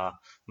until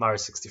Mario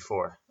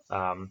 64.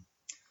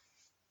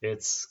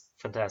 It's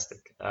fantastic.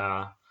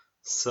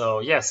 So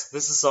yes,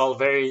 this is all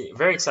very,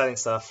 very exciting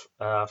stuff.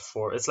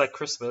 It's like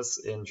Christmas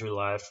in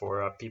July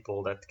for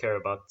people that care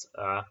about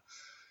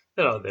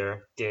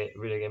their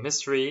video game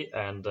history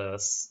and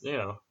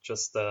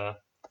just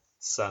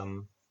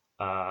some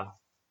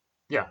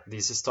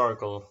these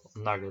historical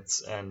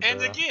nuggets. And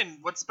again,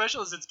 what's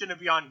special is it's going to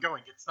be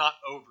ongoing. It's not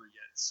over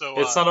yet. So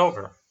it's not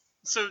over.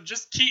 So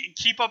just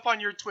keep up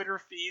on your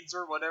Twitter feeds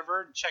or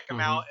whatever, and check them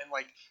out, and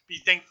like be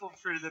thankful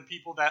for the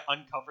people that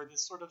uncover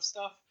this sort of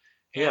stuff.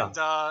 And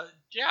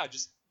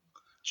just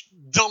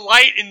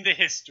delight in the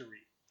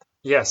history.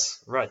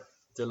 Yes, right.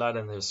 Delight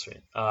in the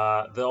history.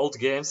 The old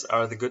games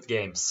are the good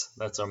games.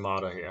 That's our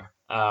motto here.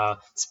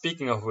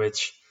 Speaking of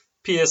which,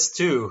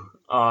 PS2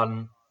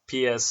 on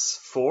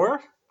PS4?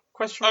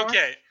 Question mark?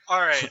 Okay,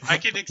 all right. I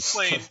can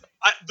explain.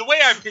 The way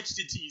I pitched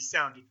it to you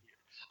sounded weird.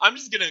 I'm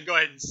just gonna go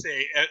ahead and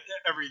say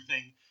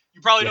everything.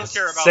 You probably don't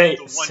care about the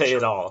one. Say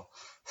it all.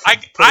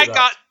 I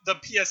got the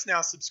PS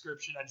Now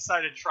subscription. I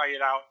decided to try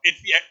it out.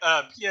 It's the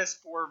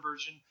PS4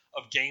 version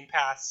of Game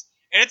Pass,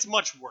 and it's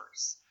much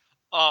worse.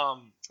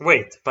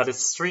 Wait, but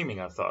it's streaming,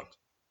 I thought.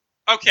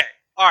 Okay,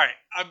 all right.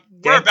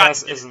 We're Game about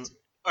Pass to get isn't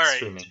all right.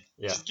 streaming.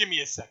 Yeah. Just give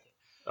me a second.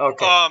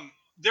 Okay.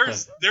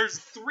 There's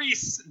three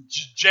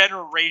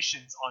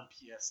generations on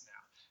PS Now.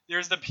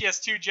 There's the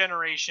PS2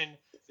 generation,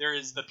 there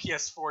is the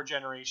PS4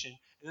 generation,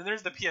 and then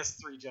there's the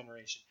PS3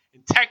 generation.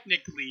 And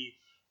technically,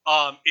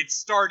 it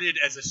started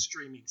as a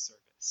streaming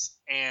service.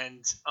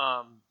 And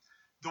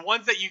the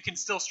ones that you can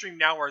still stream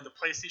now are the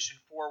PlayStation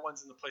 4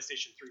 ones and the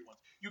PlayStation 3 ones.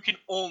 You can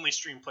only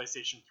stream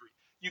PlayStation 3.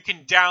 You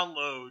can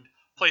download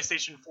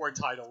PlayStation 4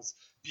 titles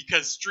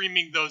because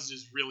streaming those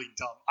is really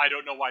dumb. I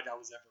don't know why that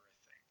was ever a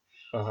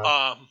thing.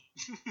 Uh-huh.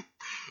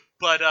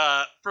 But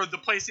for the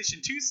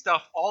PlayStation 2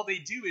 stuff, all they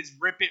do is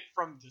rip it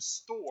from the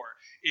store.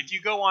 If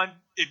you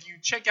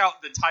check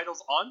out the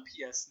titles on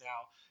PS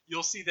Now,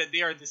 you'll see that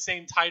they are the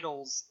same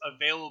titles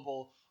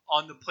available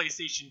on the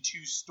PlayStation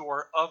 2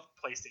 store of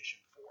PlayStation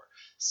 4.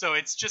 So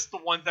it's just the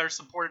ones that are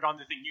supported on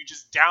the thing. You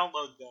just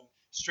download them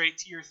straight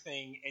to your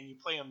thing and you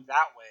play them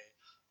that way.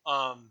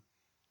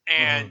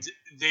 And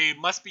they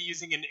must be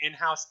using an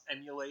in-house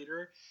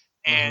emulator,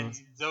 and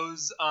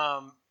those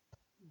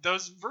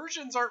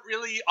versions aren't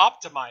really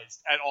optimized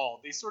at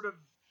all. They sort of,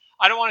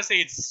 I don't want to say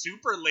it's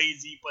super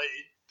lazy, but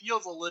it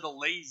feels a little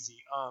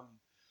lazy.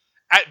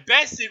 At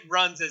best, it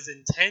runs as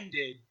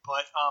intended,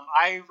 but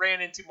I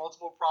ran into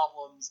multiple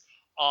problems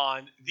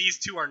on these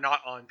two are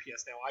not on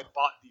PS Now. I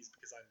bought these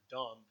because I'm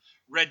dumb.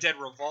 Red Dead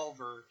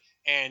Revolver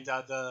and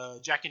the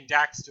Jack and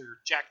Daxter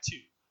Jak 2.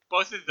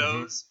 Both of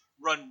those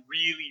run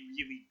really,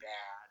 really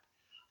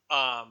bad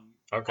on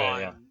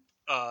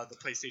the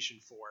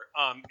PlayStation 4.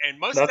 And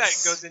most of that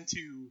goes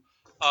into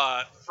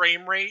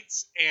frame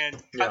rates and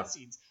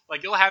cutscenes.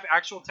 Like, you'll have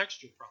actual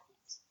texture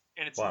problems,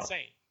 and it's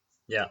insane.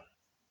 Yeah.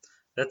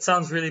 That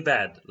sounds really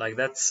bad. Like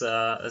that's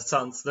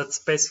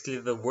basically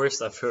the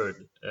worst I've heard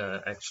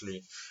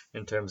actually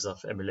in terms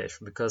of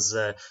emulation, because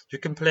you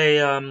can play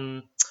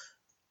even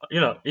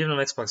on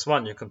Xbox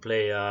One you can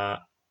play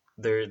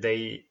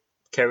they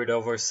carried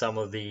over some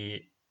of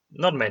the,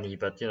 not many,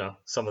 but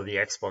some of the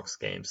Xbox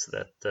games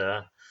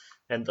that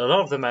and a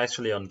lot of them are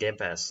actually on Game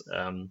Pass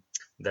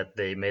that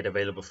they made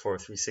available for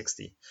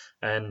 360,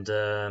 and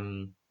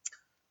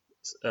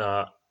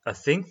I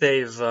think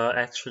they've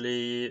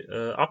actually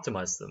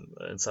optimized them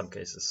in some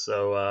cases.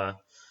 So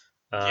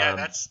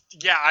I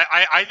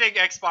think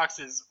Xbox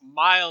is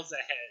miles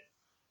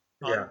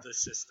ahead on the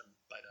system.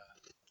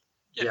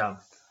 But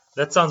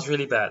that sounds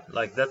really bad.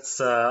 Like that's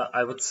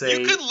I would say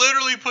you could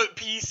literally put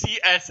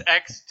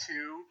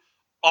PCSX2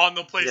 on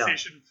the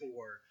PlayStation 4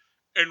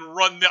 and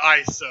run the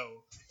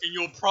ISO, and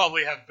you'll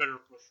probably have better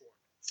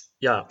performance.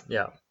 Yeah.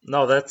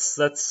 No,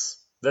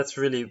 that's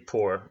really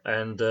poor,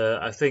 and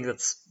I think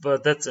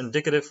that's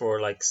indicative or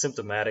like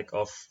symptomatic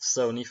of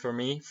Sony for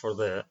me for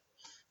the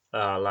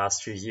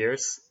last few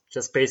years.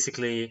 Just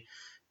basically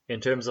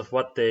in terms of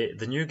what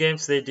the new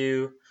games they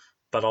do,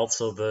 but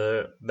also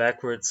the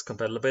backwards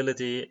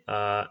compatibility.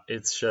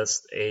 It's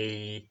just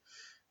a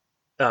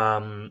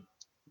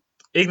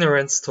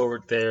ignorance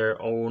toward their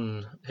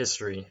own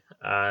history,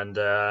 and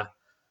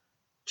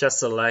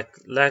just a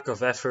lack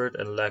of effort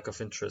and lack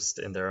of interest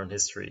in their own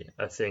history,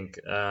 I think,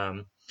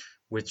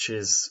 which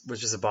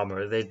is a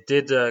bummer. They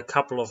did a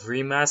couple of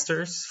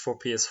remasters for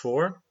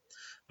PS4,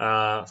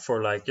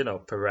 for like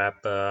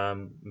Parap,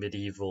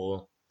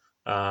 Medieval,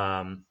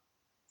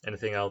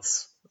 anything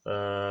else.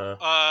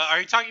 Are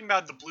you talking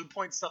about the Blue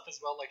Point stuff as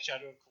well, like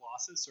Shadow of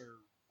Colossus, or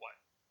what?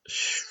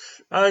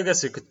 I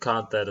guess you could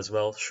count that as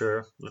well.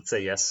 Sure, let's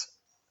say yes.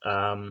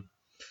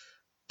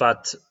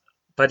 But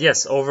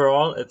yes,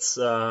 overall, it's.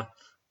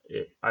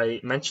 I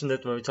mentioned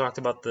it when we talked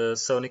about the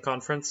Sony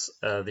conference,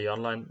 the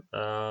online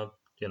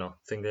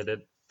thing they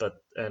did.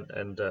 But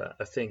and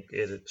I think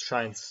it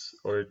shines,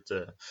 or it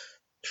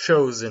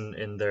shows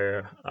in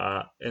their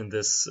in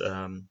this.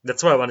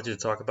 That's why I wanted you to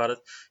talk about it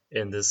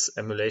in this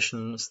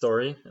emulation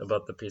story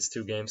about the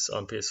PS2 games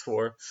on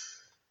PS4.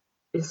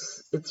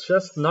 It's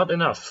just not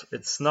enough.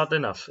 It's not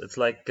enough. It's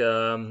like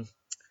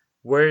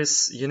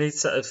whereas you need.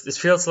 It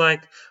feels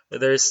like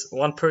there's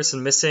one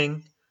person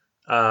missing.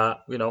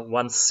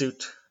 One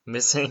suit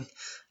missing.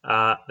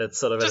 That's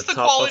sort of just at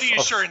the top quality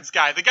assurance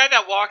guy, the guy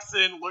that walks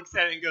in, looks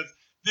at it, and goes,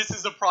 "This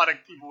is a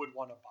product people would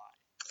want to buy."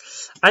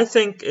 I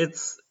think it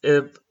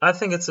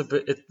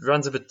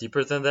runs a bit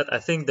deeper than that. I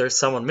think there's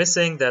someone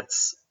missing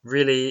that's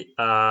really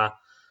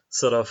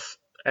sort of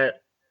at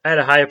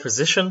a higher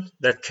position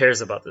that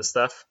cares about this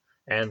stuff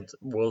and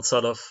will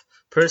sort of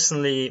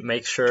personally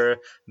make sure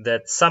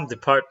that some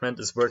department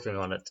is working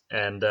on it,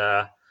 and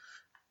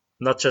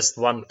not just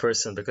one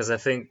person, because I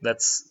think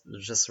that's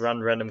just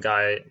one random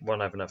guy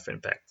won't have enough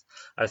impact.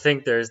 I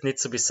think there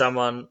needs to be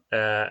someone,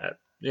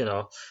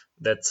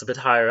 that's a bit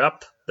higher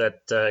up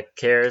that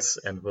cares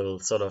and will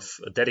sort of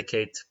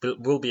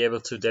will be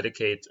able to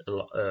dedicate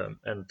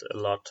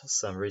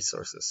some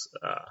resources,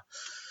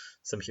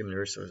 some human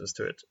resources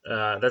to it.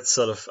 That's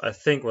sort of, I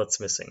think, what's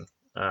missing.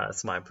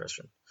 It's my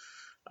impression.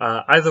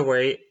 Either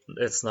way,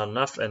 it's not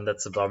enough, and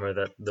that's a bummer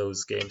that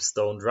those games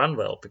don't run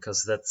well,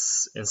 because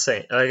that's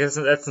insane. I guess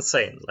that's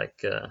insane.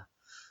 Like,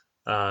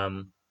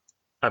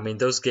 I mean,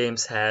 those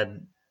games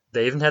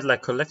they even had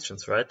like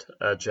collections, right?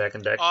 Jak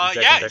and Daxter.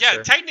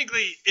 Yeah.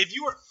 Technically, if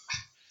you were,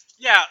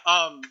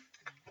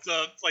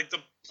 the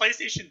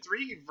PlayStation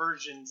 3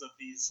 versions of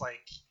these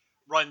like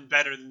run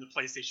better than the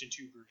PlayStation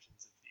 2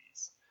 versions of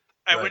these,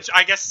 right. Which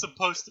I guess is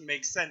supposed to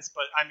make sense.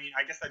 But I mean,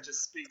 I guess that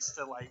just speaks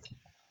to like.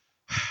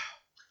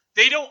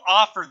 They don't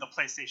offer the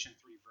PlayStation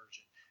 3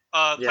 version.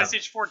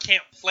 PlayStation 4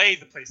 can't play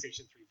the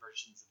PlayStation 3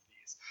 versions of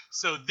these.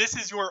 So this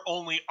is your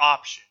only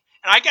option.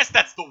 And I guess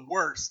that's the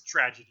worst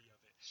tragedy of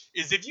it,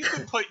 is if you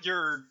could put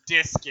your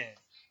disc in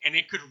and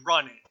it could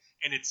run it,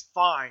 and it's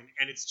fine,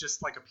 and it's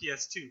just like a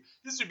PS2,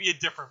 this would be a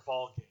different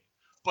ball game.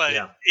 But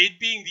Yeah. it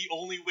being the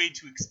only way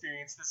to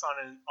experience this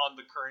on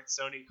the current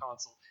Sony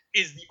console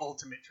is the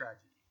ultimate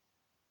tragedy.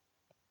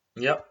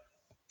 Yep.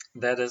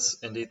 That is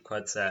indeed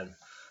quite sad.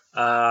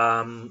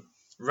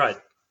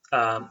 Right.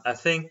 I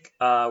think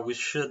we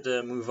should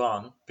move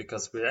on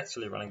because we're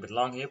actually running a bit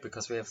long here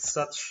because we have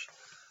such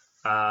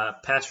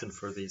passion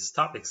for these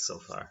topics so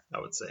far, I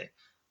would say.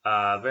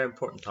 Very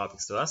important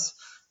topics to us.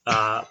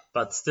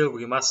 But still,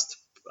 we must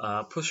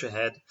push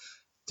ahead.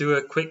 Do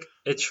a quick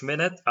itch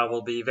minute. I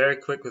will be very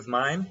quick with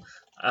mine.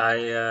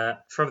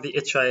 From the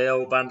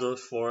itch.io bundle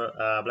for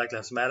Black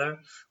Lives Matter,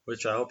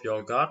 which I hope you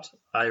all got,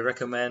 I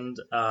recommend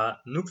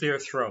Nuclear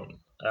Throne,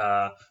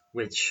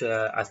 which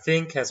I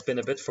think has been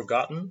a bit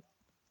forgotten.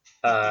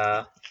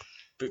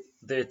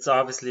 It's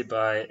obviously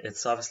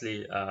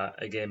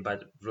a game by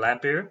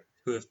Vlambeer,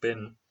 who have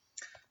been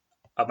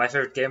my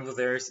favorite game of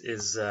theirs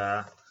is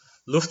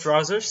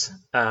Luftrausers.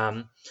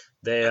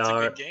 They That's a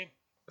are good game.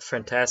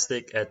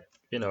 fantastic at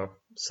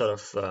sort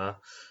of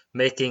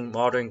making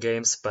modern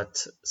games,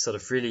 but sort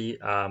of really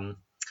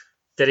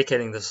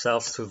dedicating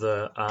themselves to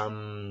the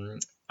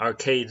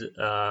arcade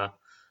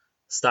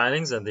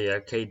stylings and the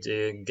arcade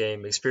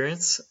game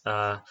experience.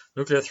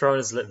 Nuclear Throne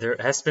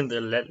has been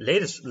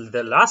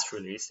the last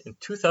release in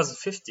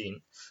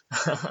 2015.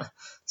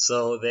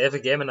 So they have a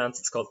game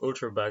announced. It's called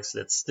Ultra Bugs.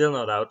 That's still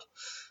not out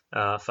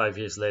 5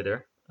 years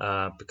later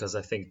because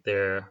I think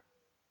their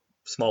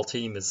small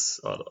team is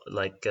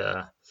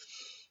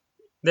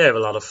they have a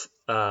lot of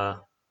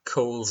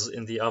coals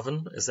in the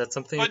oven. Is that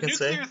something but you can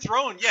say? Nuclear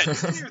Throne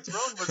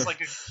was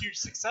like a huge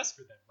success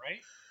for them, right?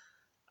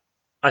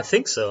 I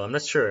think so. I'm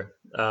not sure,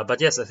 but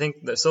yes, I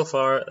think that so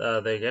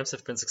far their games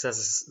have been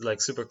successes.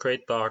 Like Super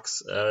Crate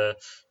Box,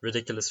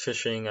 Ridiculous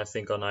Fishing, I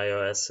think on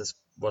iOS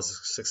was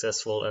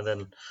successful, and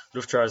then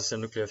Luftrausers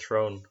and Nuclear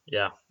Throne,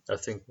 yeah, I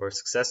think were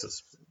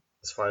successes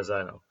as far as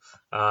I know.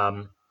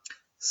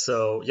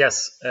 So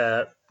yes,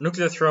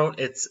 Nuclear Throne,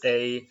 it's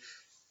a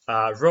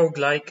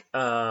roguelike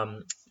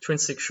twin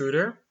stick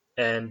shooter,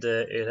 and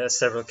it has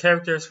several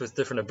characters with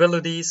different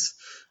abilities.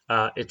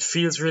 It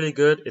feels really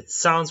good. It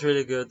sounds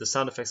really good. The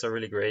sound effects are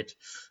really great.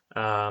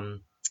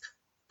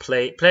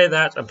 Play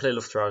that and play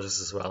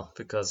Luftrausers as well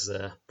because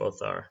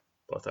both are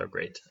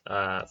great.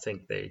 I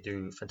think they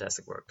do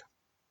fantastic work.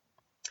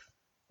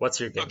 What's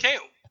your game? Okay,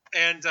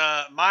 and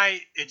my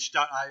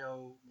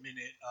itch.io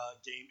minute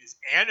game is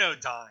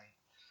Anodyne.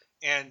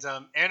 And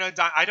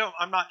Anodyne,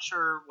 I'm not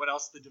sure what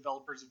else the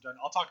developers have done.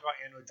 I'll talk about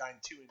Anodyne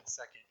 2 in a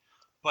second.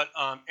 But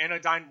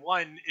Anodyne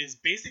 1 is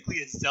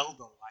basically a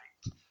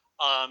Zelda-like.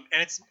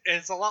 And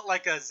it's a lot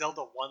like a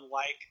Zelda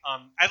 1-like,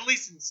 at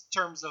least in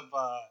terms of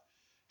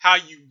how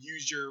you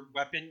use your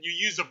weapon. You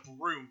use a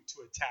broom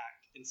to attack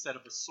instead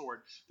of a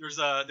sword. There's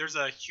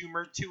a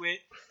humor to it,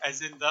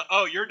 as in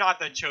you're not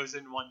the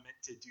chosen one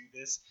meant to do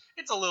this.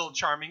 It's a little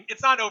charming.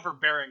 It's not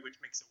overbearing, which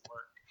makes it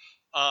work.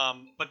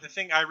 But the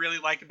thing I really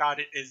like about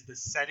it is the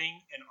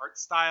setting and art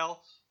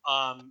style.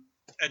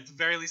 At the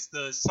very least,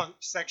 the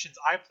sections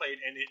I played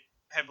and it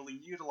heavily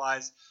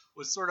utilized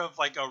was sort of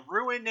like a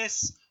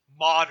ruinous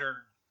modern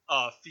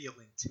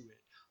feeling to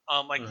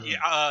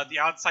it. The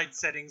outside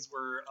settings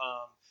were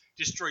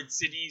destroyed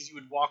cities. You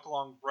would walk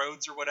along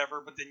roads or whatever,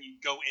 but then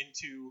you'd go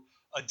into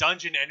a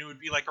dungeon and it would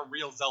be like a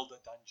real Zelda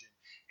dungeon.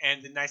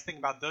 And the nice thing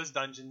about those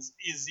dungeons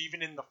is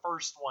even in the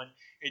first one,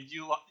 it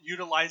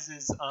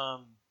utilizes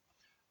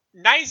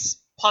nice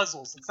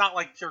puzzles. It's not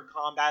like pure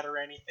combat or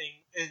anything.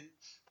 And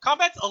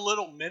combat's a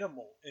little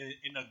minimal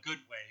in a good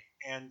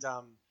way. And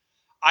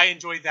I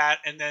enjoyed that.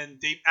 And then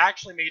they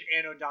actually made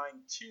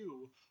Anodyne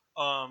 2.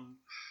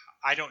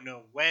 I don't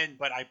know when,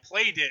 but I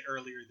played it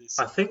earlier this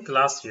year. I think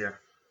last year.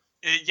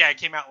 It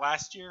came out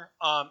last year.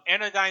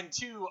 Anodyne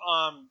 2,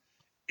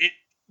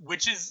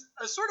 which is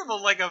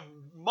like a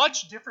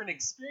much different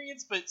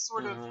experience, but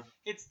sort of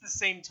it's the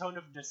same tone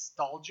of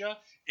nostalgia.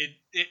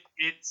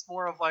 It's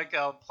more of like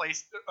a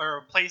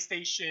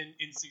PlayStation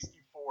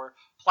N64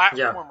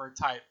 platformer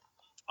type.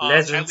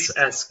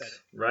 Legends-esque,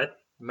 right?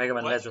 Mega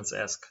Man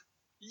Legends-esque.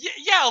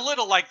 Yeah, a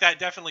little like that,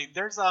 definitely.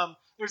 There's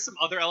some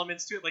other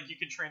elements to it, like you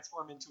can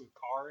transform into a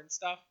car and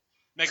stuff.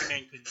 Mega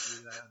Man couldn't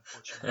do that,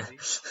 unfortunately.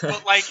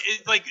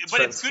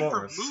 But it's good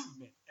for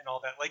movement and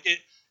all that. Like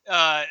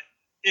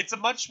it's a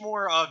much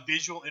more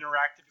visual,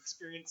 interactive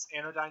experience.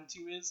 Anodyne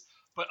 2 is,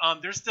 but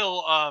there's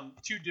still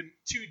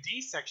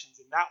 2D sections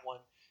in that one,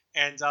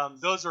 and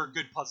those are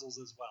good puzzles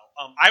as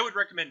well. I would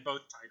recommend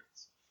both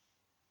titles.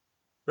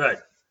 Right.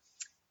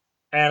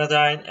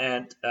 Anodyne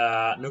and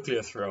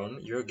Nuclear Throne,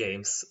 your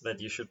games that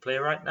you should play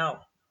right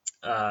now.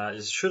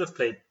 You should have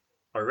played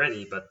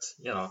already, but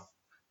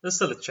there's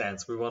still a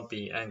chance. We won't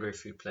be angry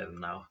if you play them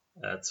now.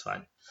 That's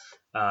fine.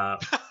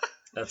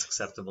 That's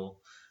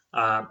acceptable.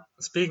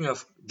 Speaking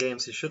of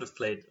games you should have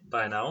played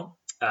by now,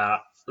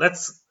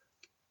 let's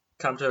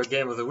come to our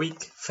game of the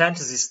week,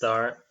 Phantasy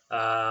Star.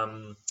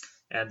 And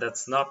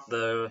that's not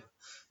the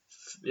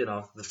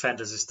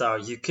Phantasy Star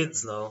you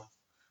kids know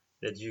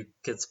that you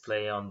kids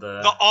play on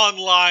the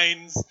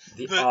onlines,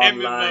 the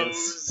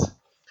MMOs,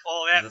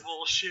 All that the,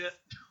 bullshit.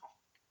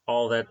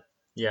 all that,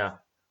 yeah.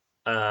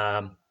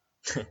 Um,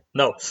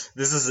 no,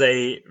 this is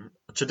a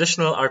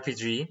traditional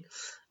RPG.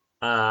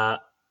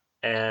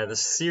 And the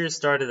series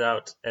started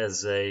out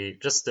as a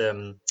just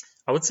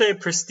I would say a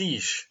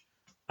prestige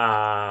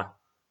uh,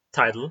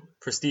 title,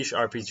 prestige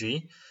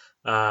RPG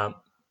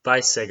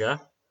by Sega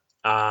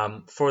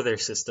for their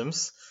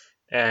systems,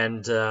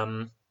 and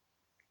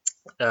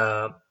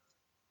uh,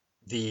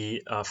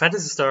 the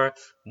Phantasy Star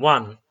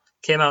 1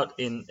 came out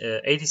in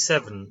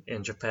 87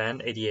 in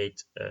Japan,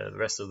 88 the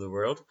rest of the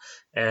world,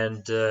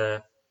 and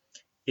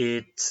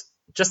it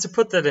just to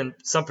put that in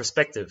some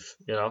perspective,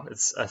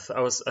 it's I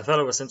thought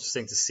it was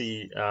interesting to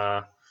see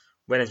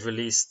when it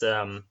released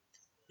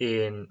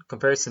in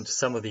comparison to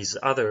some of these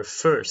other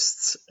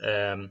firsts.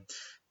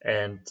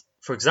 And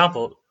for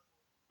example,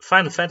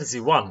 Final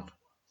Fantasy One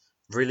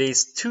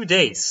released 2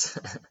 days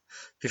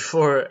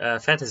before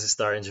Phantasy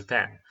Star in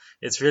Japan.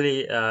 It's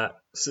really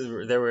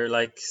so they were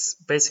like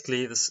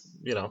basically this,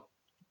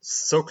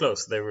 so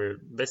close. They were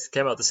basically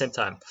came out at the same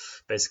time,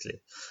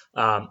 basically.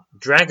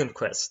 Dragon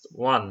Quest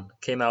One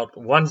came out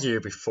 1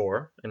 year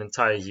before, an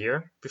entire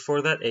year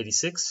before that,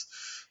 86,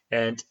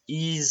 and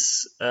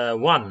Ys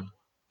One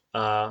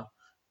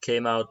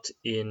came out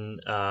in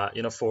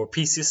for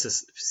PC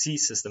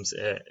systems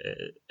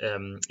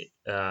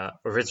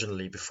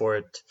originally before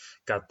it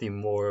got the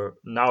more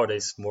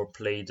nowadays more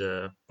played.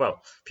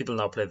 Well, people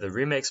now play the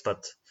remakes,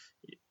 but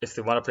if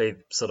they want to play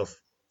sort of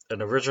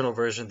an original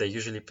version, they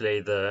usually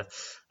play the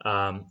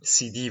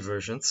CD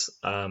versions.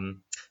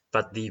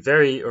 But the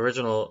very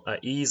original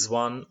Ys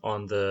One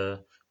on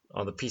the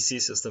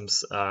PC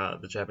systems,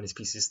 the Japanese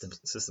PC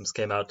systems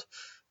came out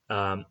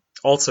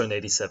also in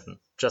 87,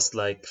 just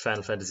like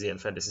Final Fantasy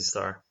and Phantasy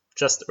Star,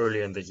 just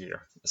earlier in the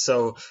year.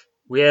 So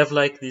we have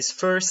like these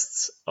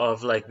firsts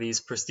of like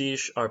these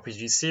prestige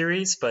RPG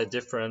series by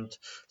different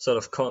sort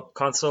of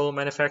console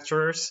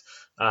manufacturers,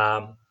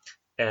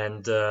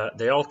 and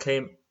they all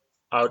came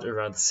out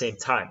around the same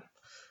time.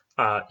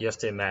 You have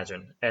to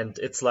imagine, and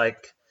it's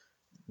like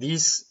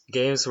these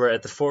games were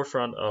at the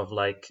forefront of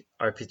like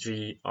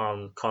RPG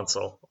on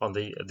console, on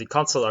the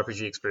console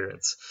RPG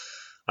experience,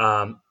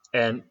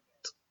 and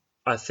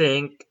I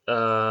think we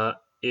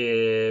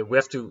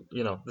have to,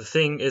 the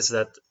thing is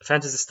that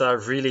Phantasy Star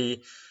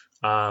really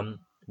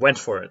went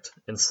for it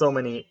in so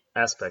many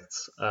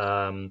aspects.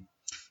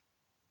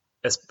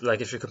 As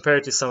like if you compare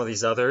it to some of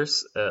these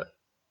others,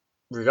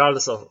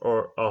 regardless of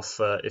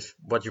if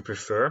what you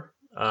prefer,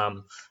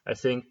 I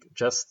think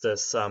just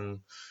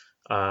some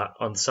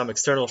on some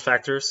external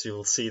factors, you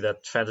will see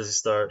that Phantasy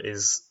Star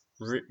is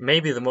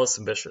maybe the most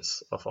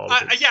ambitious of all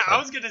of these. Yeah, I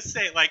was gonna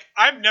say, like,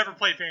 I've never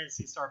played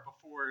Phantasy Star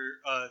before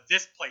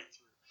this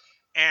playthrough,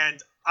 and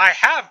I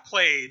have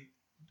played.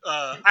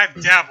 I've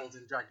dabbled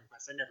in Dragon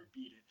Quest. I never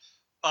beat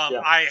it.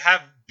 Yeah. I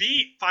have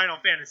beat Final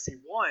Fantasy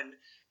One,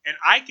 and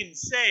I can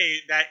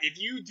say that if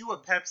you do a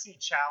Pepsi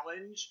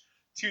challenge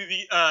to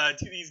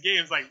these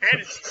games, like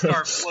Phantasy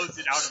Star blows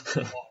it out of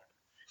the water.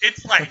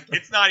 It's like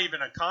it's not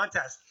even a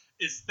contest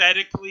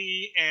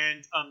aesthetically,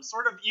 and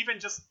sort of even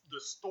just the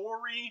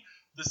story,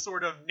 the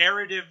sort of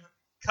narrative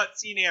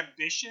cutscene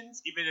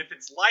ambitions, even if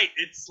it's light,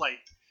 it's like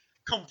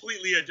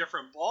completely a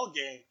different ball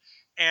game.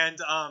 And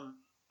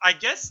I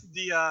guess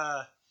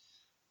the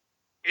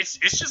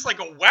it's just like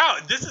a wow,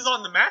 this is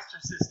on the Master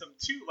System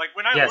too. Like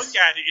when I Yes. look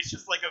at it, it's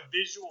just like a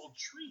visual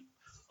treat.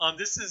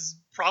 This is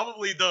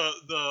probably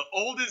the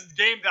oldest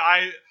game that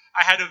I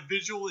had a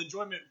visual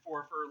enjoyment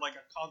for like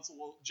a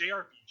console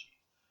JRPG.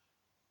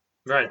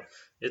 Right.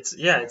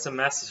 It's a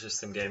Master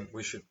System game.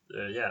 We should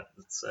I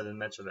didn't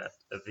mention that.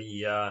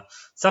 The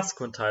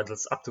subsequent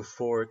titles up to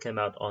 4 came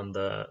out on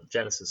the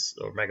Genesis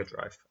or Mega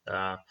Drive.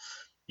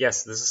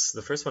 Yes, this is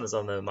the first one is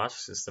on the Master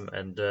System,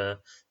 and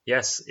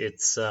yes,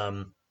 it's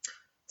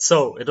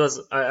so it was.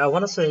 I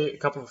want to say a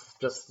couple of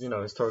just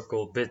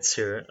historical bits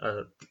here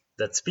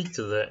that speak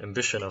to the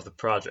ambition of the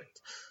project.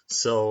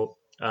 So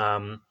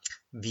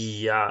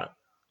the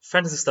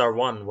Phantasy Star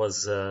 1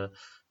 was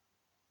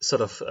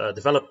sort of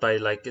developed by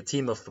like a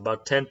team of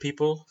about 10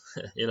 people,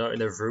 in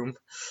a room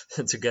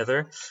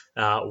together,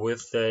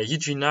 with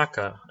Yuji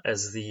Naka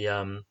as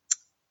the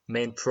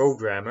main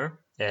programmer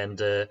and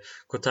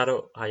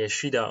Kotaro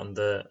Hayashida on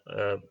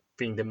the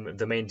being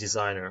the main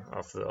designer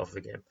of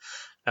the game.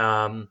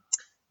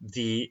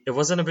 It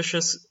was an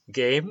ambitious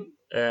game,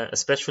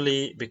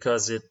 especially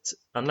because it,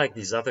 unlike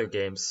these other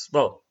games,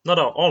 well, not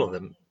all of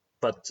them,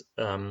 but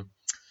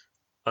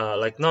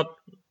like not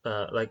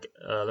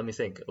let me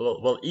think.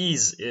 Well,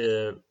 Ys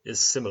is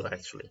similar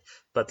actually,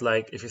 but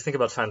like if you think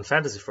about Final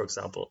Fantasy, for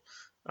example,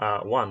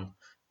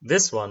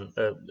 this one,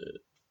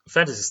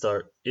 Phantasy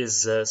Star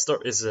is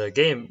a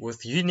game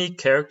with unique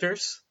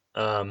characters,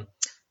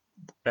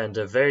 and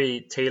a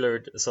very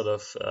tailored sort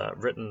of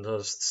written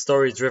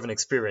story-driven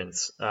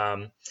experience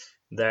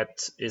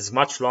that is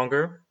much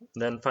longer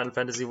than Final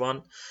Fantasy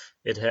One.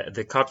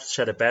 The cartridge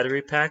had a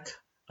battery pack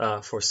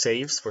for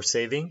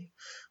saving,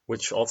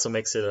 which also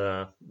makes it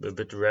a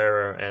bit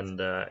rarer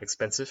and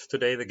expensive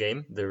today.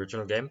 The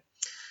original game,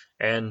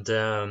 and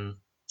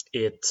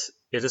it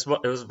it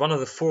was one of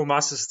the 4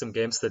 Master System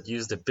games that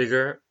used a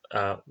bigger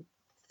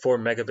 4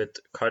 megabit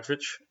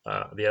cartridge.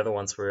 The other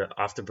ones were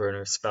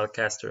Afterburner,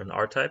 Spellcaster, and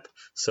R-Type.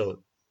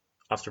 So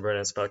Afterburner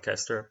and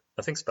Spellcaster,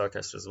 I think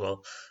Spellcaster as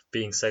well,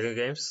 being Sega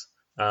games.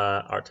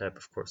 R-Type,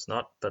 of course,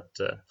 not.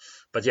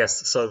 But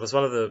yes. So it was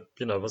one of the,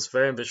 it was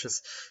very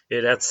ambitious.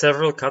 It had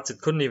several cuts.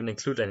 It couldn't even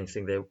include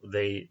anything.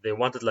 They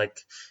wanted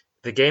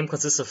the game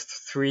consists of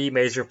 3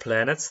 major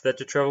planets that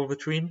you travel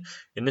between.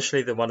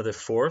 Initially, they wanted a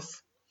 4th.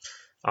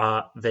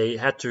 They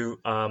had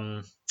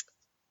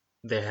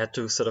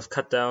to sort of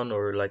cut down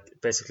or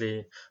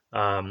basically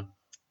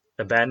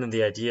abandon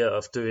the idea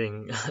of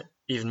doing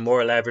even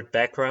more elaborate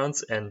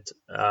backgrounds and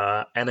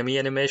enemy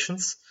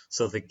animations.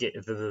 So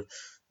the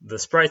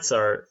sprites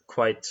are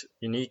quite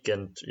unique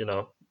and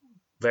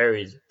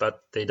varied,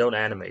 but they don't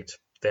animate.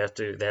 They had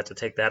to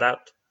take that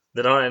out.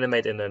 They don't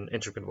animate in an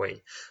intricate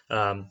way.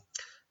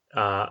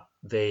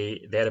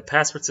 They had a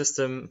password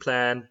system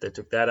planned. They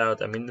took that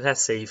out. I mean, it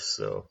has saves,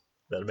 so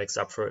that makes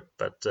up for it.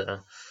 But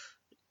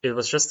it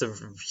was just a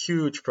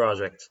huge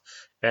project,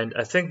 and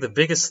I think the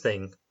biggest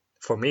thing,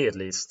 for me at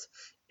least,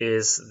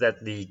 is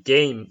that the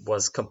game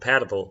was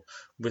compatible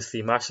with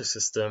the Master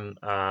System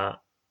FM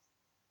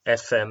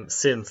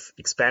Synth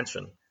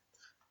expansion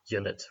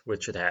unit,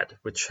 which had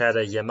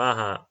a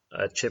Yamaha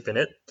chip in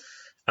it.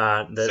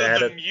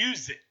 The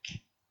music.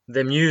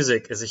 The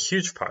music is a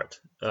huge part.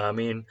 I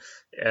mean,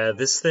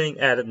 this thing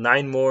added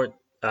 9 more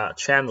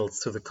channels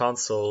to the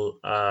console's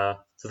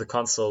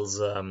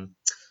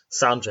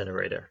sound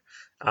generator,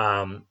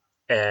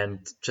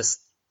 and just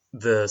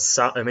the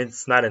sound. I mean,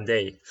 it's night and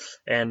day.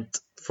 And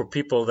for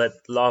people that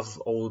love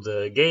old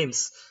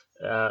games,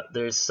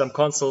 there's some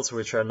consoles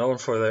which are known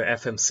for their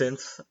FM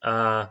synth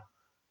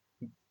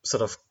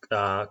sort of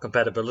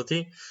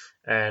compatibility,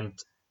 and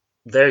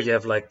there you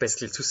have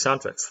basically 2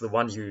 soundtracks. The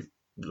one you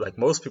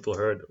most people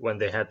heard when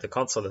they had the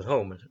console at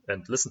home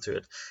and listened to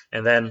it,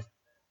 and then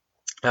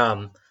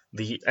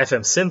the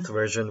FM synth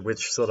version,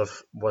 which sort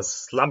of was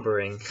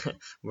slumbering,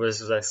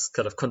 was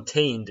kind of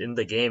contained in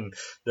the game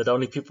that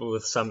only people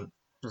with some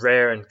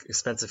rare and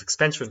expensive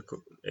expansion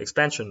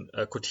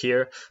could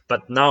hear.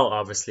 But now,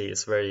 obviously,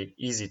 it's very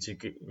easy to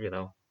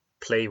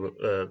play with,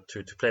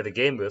 to play the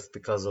game with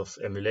because of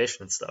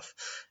emulation and stuff.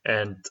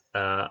 And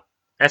FM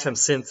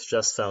synth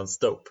just sounds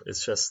dope.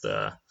 It's just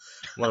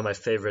one of my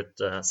favorite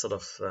sort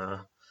of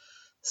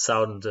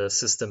sound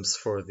systems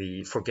for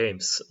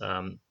games.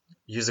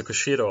 Yuzo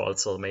Koshiro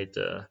also made,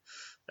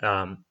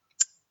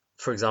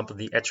 for example,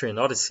 the Etrian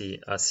Odyssey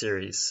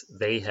series.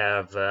 They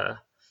have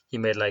he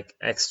made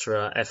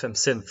extra FM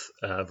synth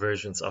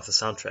versions of the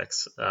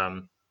soundtracks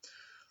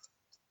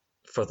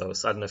for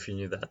those. I don't know if you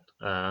knew that.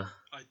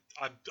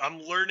 I'm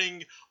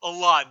learning a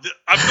lot.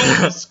 I'm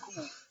going to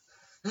school.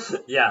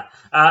 Yeah,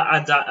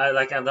 I'm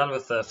done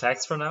with the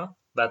facts for now.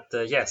 But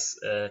yes,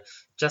 I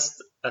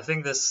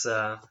think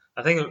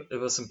it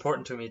was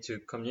important to me to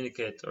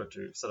communicate or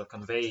to sort of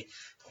convey,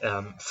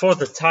 for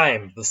the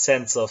time, the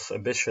sense of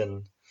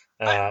ambition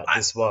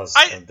this was.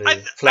 I think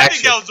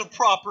that was a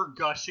proper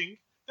gushing.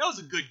 That was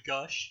a good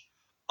gush.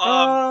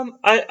 I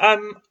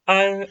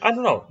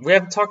don't know. We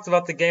haven't talked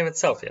about the game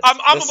itself yet.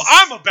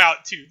 I'm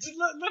about to.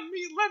 Let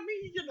me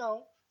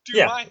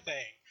do my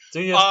thing.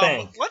 Do your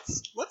thing.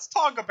 Let's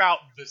talk about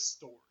the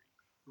story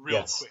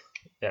real quick.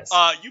 Yes.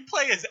 You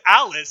play as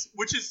Alice,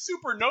 which is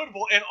super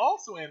notable and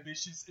also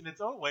ambitious in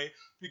its own way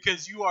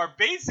because you are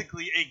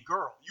basically a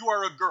girl. You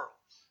are a girl,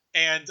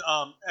 and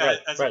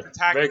as a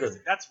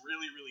protagonist, that's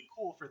really really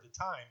cool for the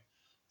time.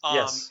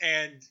 Yes.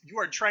 And you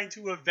are trying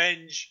to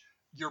avenge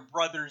your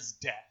brother's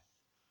death,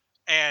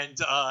 and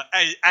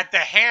at the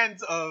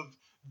hands of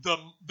the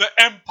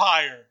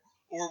Empire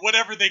or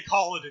whatever they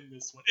call it in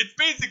this one. It's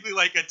basically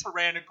like a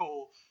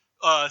tyrannical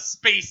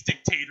space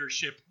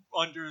dictatorship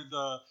under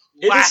the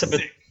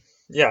Lassic.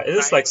 Yeah,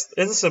 it's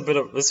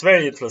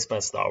very influenced by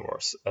Star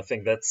Wars. I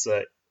think that's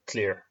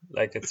clear.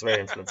 It's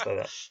very influenced by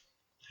that.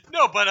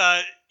 No, but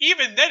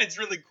even then, it's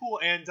really cool,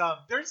 and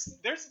there's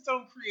its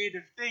own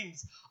creative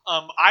things.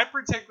 I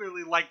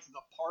particularly liked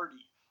the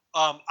party.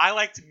 I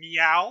liked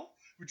Meow,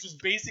 which was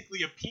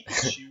basically a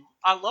Pikachu.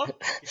 I love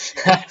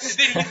Pikachu. And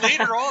then he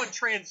later on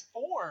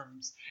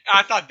transforms, and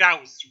I thought that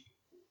was super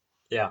cool.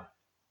 Yeah,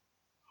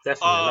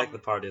 definitely. I like the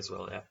party as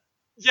well. Yeah.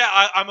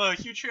 Yeah, I'm a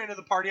huge fan of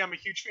the party. I'm a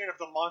huge fan of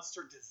the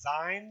monster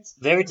designs.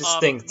 Very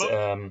distinct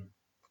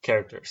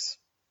characters.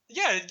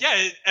 Yeah.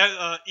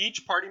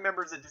 Each party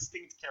member is a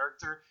distinct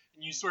character,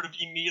 and you sort of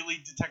immediately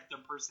detect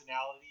their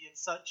personality and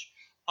such.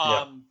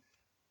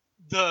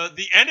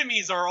 The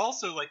enemies are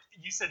also, like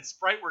you said,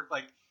 sprite work.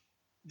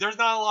 There's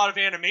not a lot of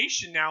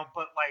animation now,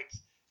 but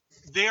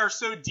they are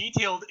so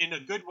detailed in a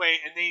good way,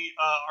 and they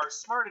are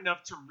smart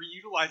enough to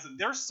reutilize them.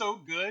 They're so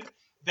good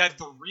that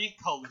the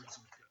recolors are good.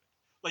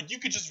 You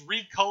could just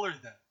recolor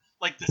them,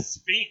 like the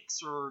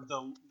Sphinx or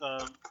the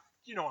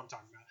you know what I'm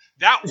talking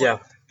about.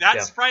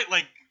 That sprite,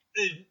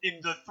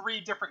 in the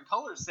 3 different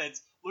color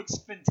sets, looks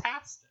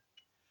fantastic.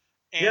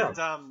 And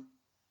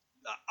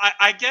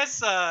I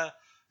guess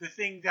the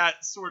thing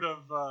that sort of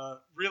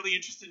really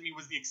interested me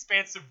was the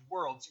expansive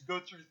worlds. You go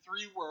through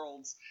 3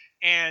 worlds,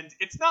 and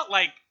it's not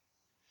like,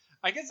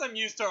 I guess I'm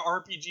used to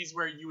RPGs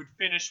where you would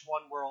finish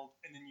one world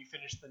and then you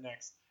finish the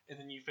next and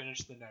then you finish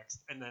the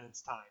next and then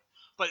it's time.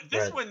 But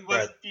this Right, one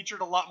was right.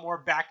 featured a lot more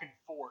back and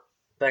forth,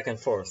 Back and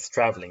forth,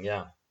 traveling,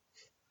 yeah.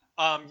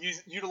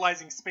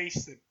 utilizing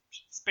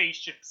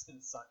spaceships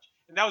and such,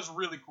 and that was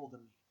really cool to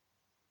me.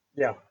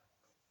 Yeah.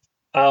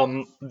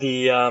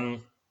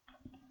 The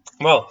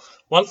well,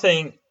 one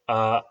thing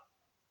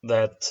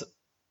that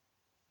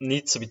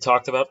needs to be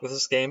talked about with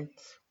this game,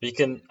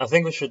 I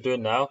think we should do it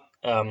now,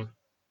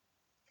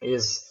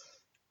 is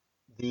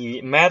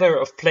the matter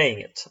of playing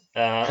it.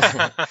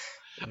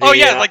 Oh The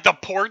yeah, like the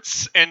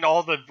ports and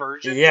all the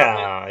versions of it.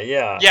 Yeah,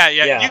 yeah, Yeah.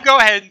 yeah. You go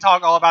ahead and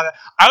talk all about it.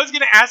 I was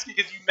gonna ask you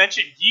because you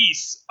mentioned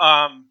geese.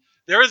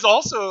 There is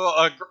also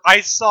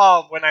I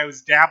saw when I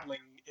was dabbling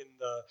in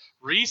the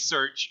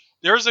research.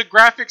 There's a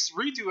graphics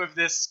redo of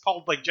this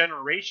called like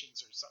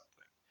Generations or something.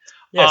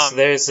 Yes, Um,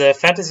 there's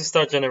Phantasy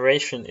Star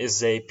Generation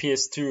is a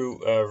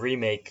PS2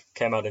 remake,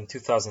 came out in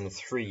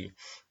 2003,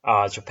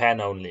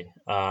 Japan only.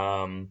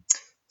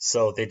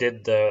 So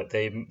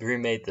they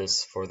remade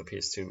this for the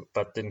PS2,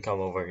 but didn't come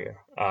over here.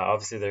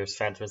 Obviously, there's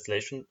fan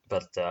translation,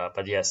 but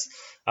yes.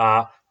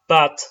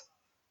 But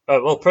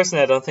well,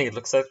 personally, I don't think it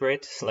looks that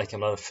great. Like, I'm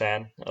not a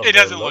fan of it the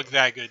doesn't look. look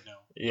that good, no.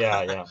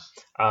 Yeah,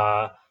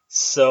 yeah.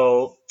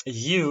 So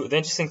the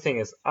interesting thing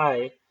is,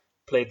 I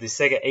played the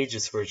Sega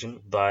Ages version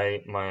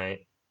by my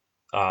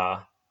uh,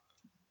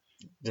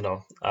 you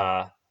know,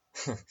 uh,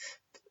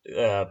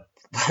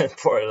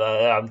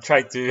 I'm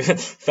trying to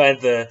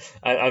find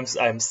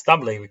I'm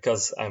stumbling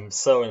because I'm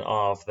so in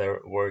awe of their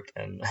work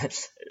and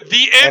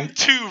The M2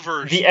 the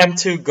version.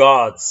 M2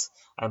 gods.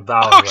 I'm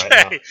bowing right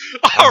now. Okay.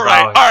 All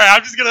right.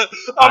 I'm gonna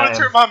I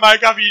turn my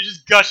mic off and you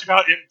just gush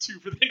about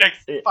M2 for the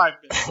next am. 5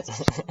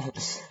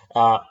 minutes.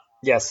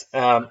 Yes.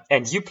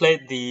 And you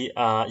played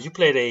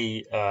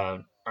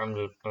a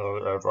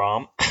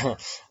ROM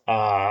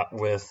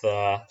with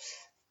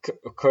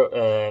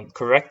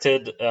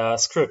corrected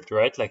script,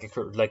 right?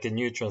 Like a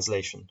new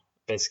translation,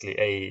 basically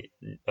a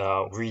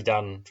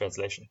redone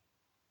translation.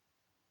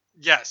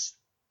 Yes.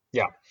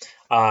 Yeah.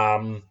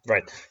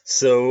 Right.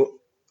 So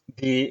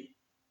the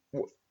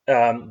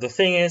the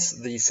thing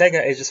is, the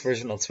Sega Ages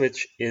version on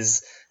Switch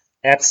is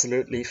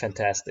absolutely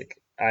fantastic.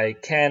 I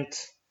can't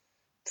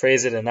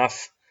praise it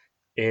enough.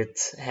 It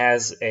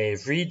has a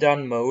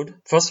redone mode.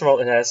 First of all,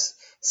 it has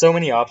so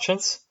many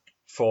options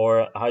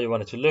for how you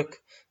want it to look.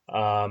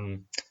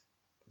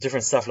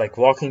 Different stuff like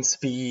walking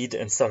speed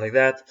and stuff like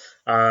that.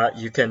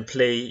 You can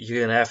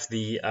have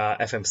the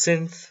FM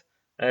synth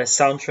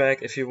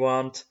soundtrack if you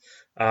want.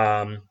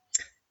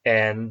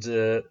 And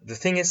the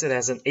thing is, it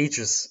has an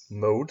ages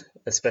mode,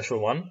 a special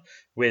one,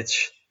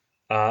 which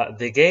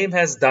the game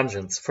has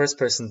dungeons,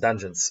 first-person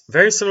dungeons,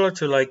 very similar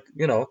to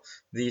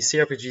the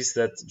CRPGs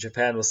that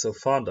Japan was so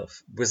fond of,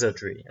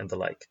 Wizardry and the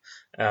like,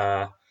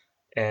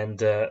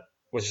 and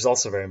which is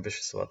also very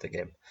ambitious about the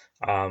game.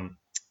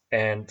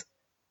 And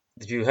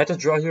you had to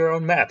draw your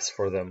own maps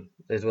for them.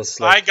 It was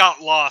like, I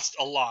got lost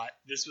a lot.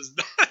 This was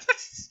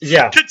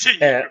yeah.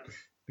 Continue.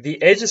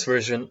 The Ages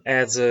version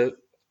adds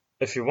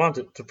if you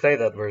wanted to play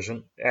that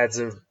version, adds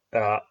a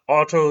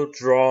auto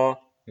draw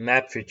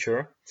map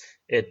feature.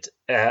 It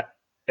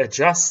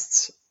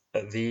adjusts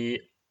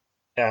the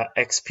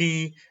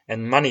XP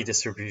and money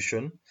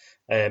distribution,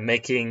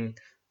 making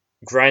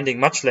grinding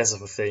much less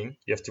of a thing.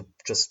 You have to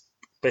just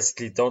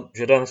basically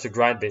you don't have to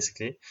grind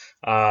basically.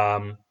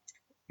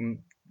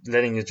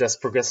 Letting you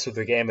just progress through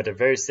the game at a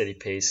very steady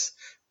pace.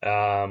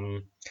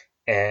 And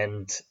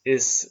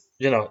it's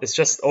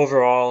just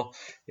overall,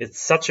 it's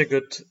such a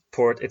good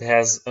port. It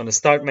has on the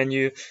start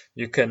menu,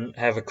 you can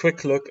have a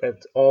quick look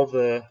at all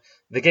the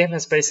game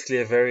has basically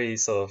a very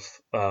sort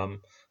of,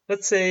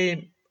 let's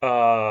say,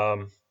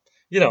 not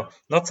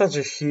such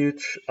a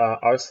huge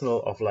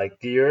arsenal of like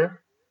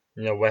gear,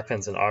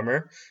 weapons and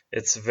armor.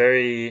 It's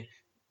you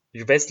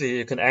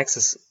can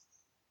access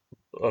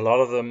a lot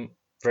of them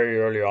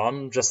very early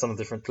on, just on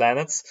different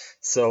planets.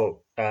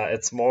 So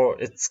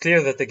it's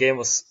clear that the game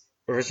was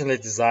originally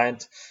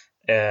designed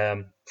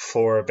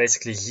for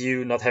basically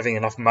you not having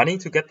enough money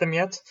to get them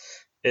yet.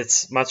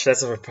 It's much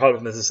less of a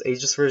problem with this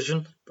Ages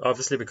version,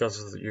 obviously,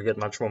 because you get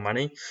much more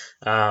money.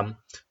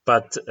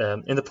 But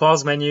in the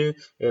pause menu,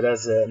 it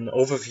has an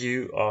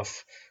overview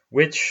of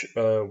which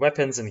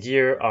weapons and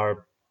gear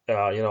are,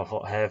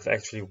 have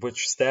actually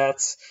which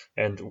stats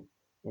and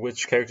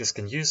which characters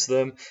can use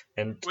them.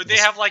 And would they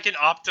have like an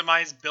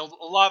optimized build?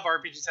 A lot of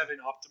RPGs have an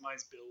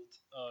optimized build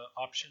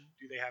option.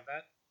 Do they have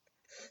that?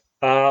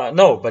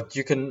 No, but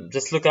you can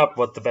just look up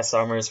what the best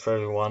armor is for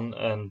everyone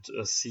and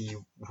see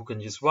who can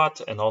use what,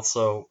 and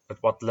also at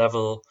what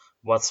level,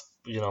 which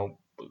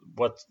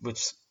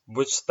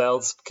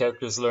spells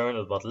characters learn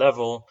at what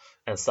level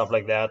and stuff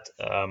like that.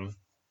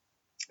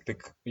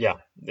 Yeah,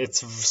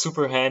 it's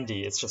super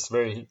handy. It's just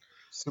very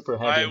super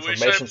handy I wish I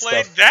information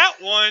played stuff. that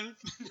one.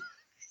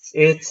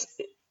 It's,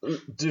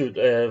 dude,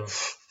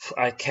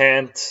 I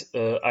can't.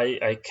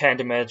 I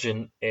can't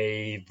imagine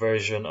a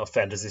version of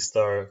Phantasy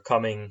Star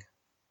coming,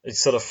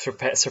 sort of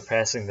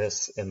surpassing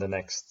this in the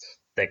next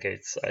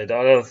decades. I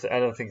don't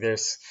think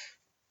there's,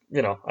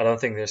 I don't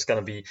think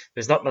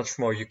there's not much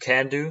more you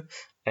can do,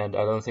 and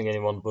I don't think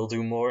anyone will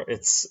do more.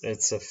 It's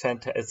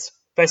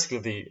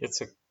basically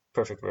it's a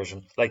perfect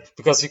version. Like,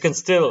 because you can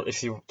still,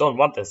 if you don't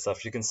want that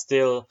stuff, you can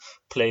still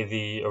play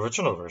the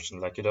original version.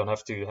 Like, you don't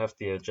have to have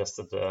the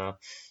adjusted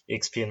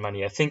EXP and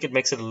money. I think it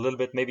makes it a little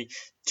bit maybe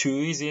too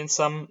easy in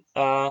some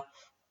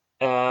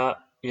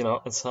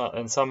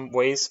in some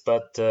ways,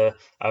 but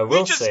I We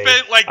will just say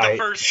spent like the I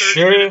first 30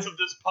 sure minutes of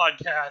this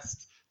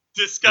podcast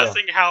yeah.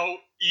 discussing how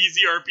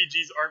easy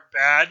RPGs aren't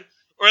bad,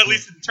 or at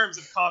least in terms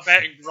of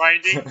combat and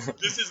grinding.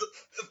 This is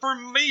for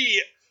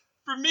me.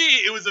 For me,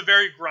 it was a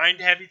very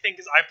grind heavy thing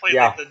because I played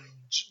like Yeah,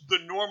 the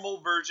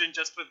normal version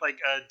just with like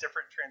a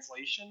different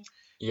translation,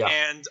 yeah,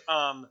 and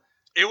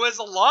it was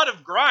a lot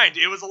of grind.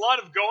 It was a lot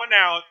of going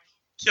out,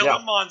 yeah.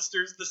 killing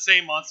monsters, the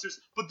same monsters,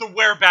 but the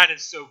werebat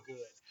is so good.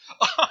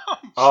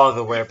 Oh,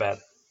 the werebat.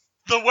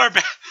 The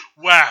werebat,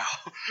 wow!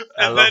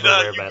 I And love then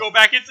the you werebat. go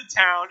back into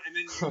town, and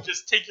then you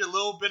just take your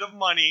little bit of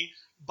money,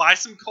 buy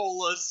some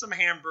colas, some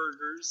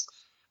hamburgers,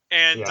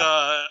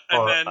 Yeah. and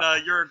Or then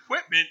your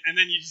equipment, and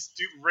then you just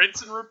do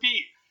rinse and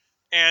repeat.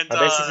 And I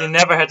basically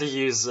never had to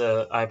use.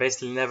 I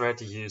basically never had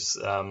to use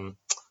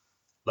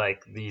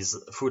like these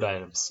food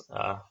items.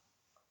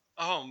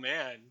 oh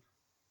man,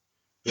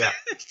 Yeah.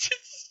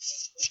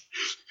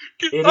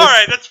 It all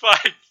right, is. that's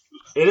fine.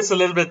 It is a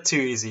little bit too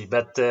easy,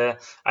 but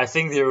I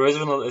think the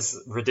original is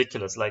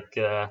ridiculous. Like,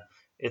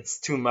 it's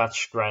too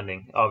much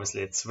grinding.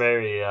 Obviously, it's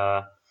very.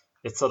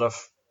 It's sort of,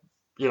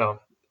 you know,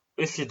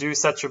 if you do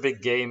such a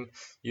big game,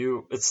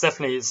 it's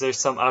definitely, there's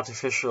some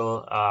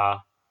artificial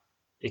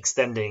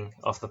extending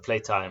of the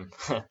playtime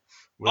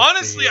with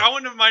Honestly, the I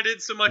wouldn't have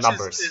minded so much as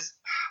numbers.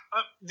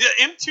 the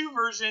M2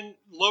 version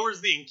lowers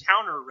the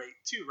encounter rate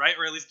too, right?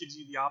 Or at least gives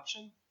you the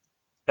option.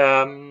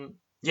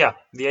 Yeah,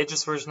 the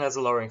Aegis version has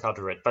a lower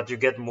encounter rate, but you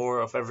get more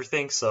of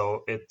everything,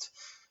 so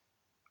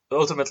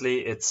ultimately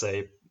it's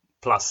a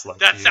plus. Like,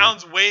 That you,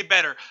 sounds way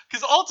better.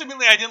 Because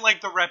ultimately, I didn't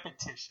like the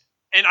repetition,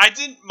 and I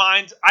didn't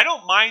mind. I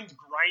don't mind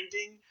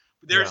grinding.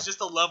 But yeah, there's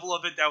just a level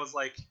of it that was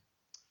like,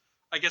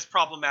 I guess,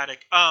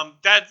 problematic.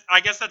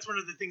 I guess that's one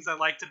of the things I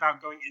liked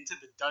about going into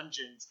the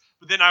dungeons.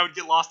 But then I would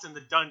get lost in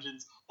the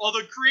dungeons.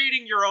 Although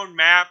creating your own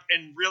map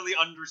and really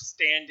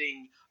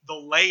understanding the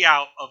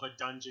layout of a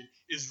dungeon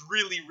is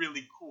really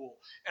really cool.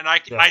 And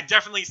yeah, I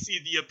definitely see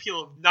the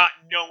appeal of not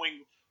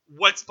knowing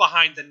what's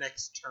behind the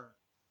next turn.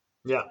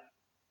 yeah.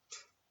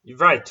 You're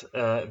right.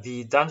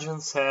 The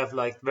dungeons have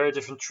like very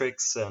different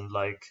tricks and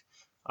like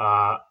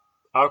uh,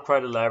 are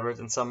quite elaborate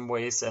in some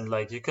ways, and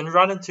like you can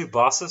run into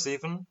bosses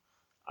even,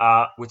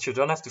 which you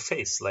don't have to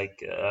face.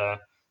 Like,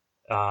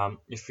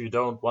 if you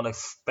don't want to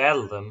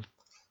battle them,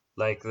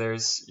 like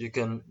you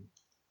can,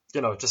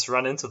 just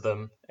run into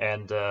them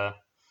and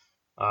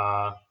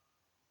uh,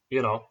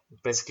 you know,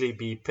 basically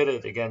be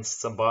pitted against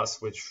some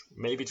boss which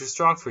may be too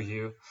strong for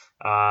you,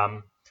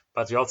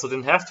 but you also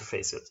didn't have to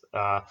face it.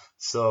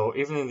 So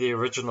even in the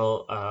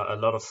original, a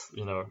lot of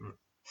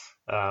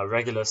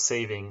regular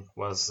saving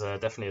was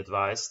definitely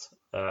advised,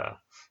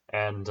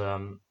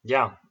 and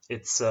yeah,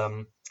 it's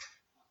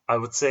I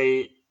would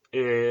say.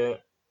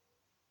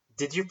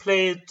 Did you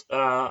play it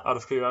out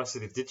of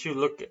curiosity? Did you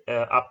look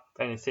up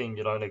anything,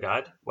 in a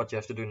guide? What you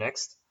have to do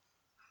next?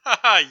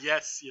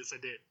 Yes, yes, I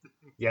did.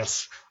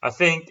 Yes, I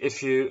think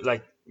if you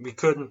like, we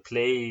couldn't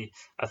play.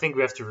 I think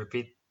we have to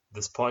repeat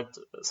this point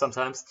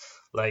sometimes.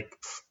 Like,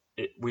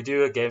 we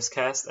do a games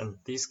cast, and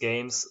these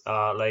games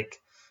are like,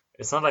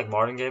 it's not like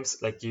modern games.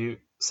 Like,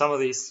 some of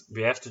these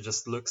we have to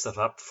just look stuff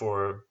up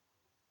for,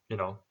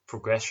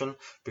 progression,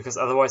 because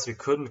otherwise we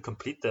couldn't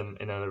complete them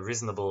in a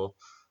reasonable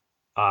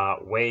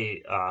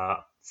way.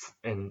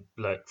 In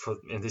like for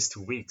in these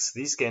 2 weeks,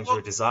 these games were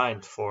Well,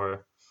 designed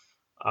for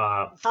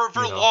uh, for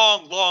you know,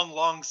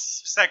 long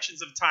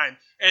sections of time,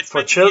 and it's for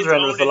meant to be its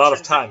children with own a lot of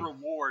intrinsic time.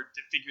 reward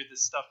to figure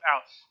this stuff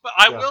out. But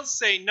I Yeah. will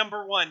say,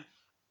 number one,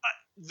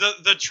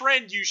 the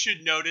trend you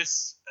should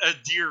notice, a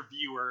dear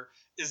viewer,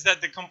 is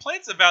that the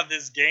complaints about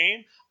this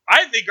game,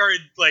 I think, are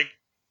like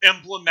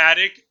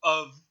emblematic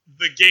of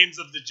the games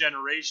of the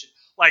generation.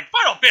 Like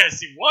Final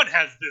Fantasy One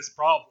has this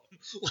problem.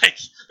 Like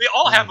they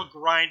all have Mm, a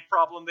grind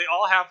problem. They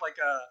all have like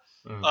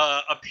mm.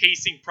 a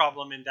pacing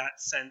problem in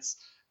that sense.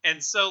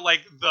 And so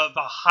like the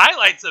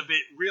highlights of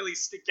it really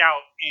stick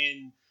out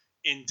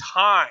in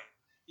time.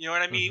 You know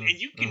what I mean? Mhm, And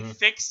you can mhm.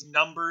 fix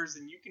numbers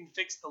and you can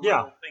fix the Yeah,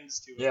 little things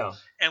to it yeah,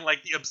 and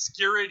like the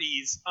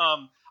obscurities.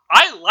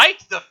 I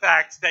like the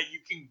fact that you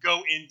can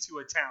go into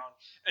a town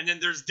and then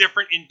there's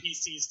different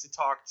NPCs to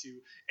talk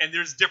to and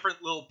there's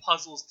different little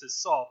puzzles to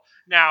solve.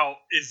 Now,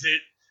 is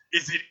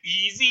it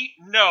easy?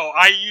 No,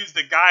 I used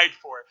a guide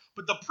for it,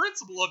 but the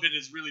principle of it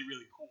is really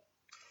really cool.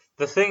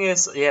 the thing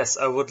is, yes,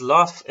 I would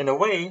love, in a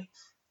way,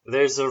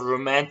 there's a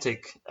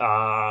romantic,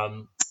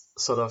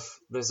 sort of,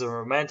 there's a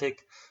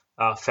romantic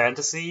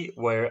fantasy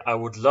where I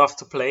would love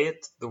to play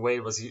it the way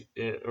it was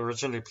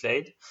originally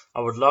played.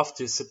 I would love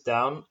to sit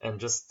down and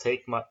just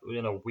take my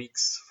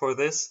weeks for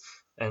this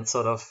and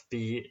sort of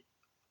be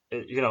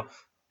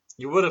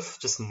you would have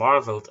just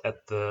marveled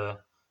at the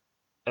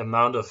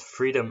amount of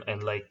freedom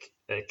and like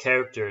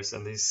characters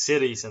and these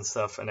cities and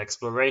stuff and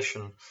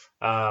exploration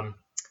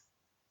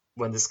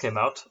when this came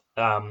out.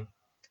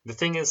 The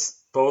thing is,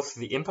 both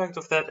the impact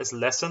of that is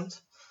lessened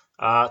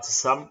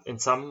in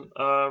some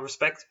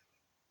respect,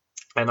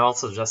 and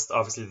also just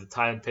obviously the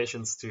time and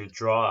patience to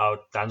draw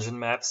out dungeon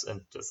maps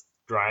and just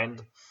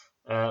grind,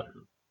 uh,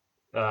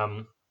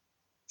 um,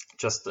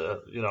 just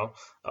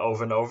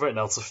over and over, and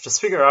also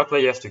just figure out where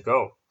you have to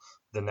go.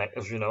 The next,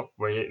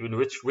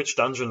 which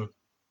dungeon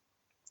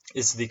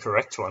is the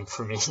correct one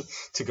for me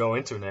to go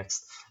into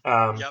next.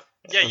 Yep.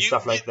 Yeah, and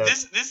stuff like that.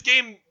 This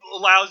game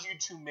allows you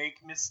to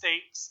make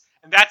mistakes,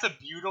 and that's a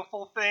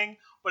beautiful thing.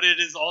 But it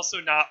is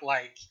also not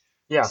like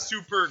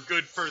super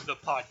good for the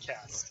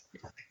podcast.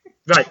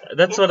 Right,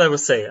 that's what I would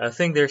say. I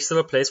think there's still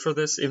a place for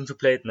this, even to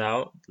play it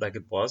now, like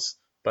it was.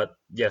 But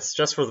yes,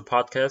 just for the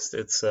podcast,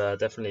 it's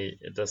definitely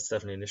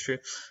an issue.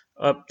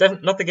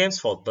 Not the game's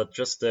fault, but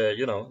just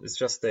it's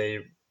just a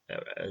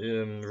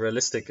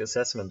realistic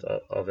assessment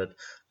of it.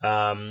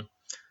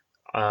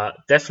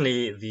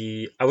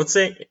 Definitely I would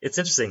say it's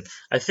interesting.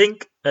 I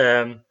think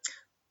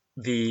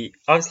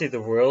obviously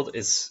the world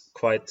is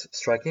quite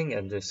striking,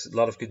 and there's a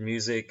lot of good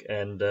music,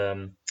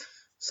 and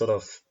sort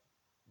of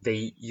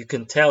you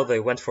can tell they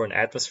went for an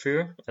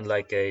atmosphere and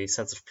like a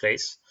sense of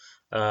place.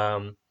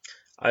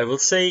 I will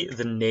say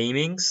the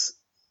namings,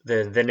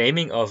 the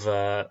naming of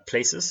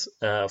places,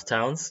 of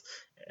towns,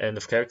 and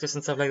of characters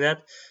and stuff like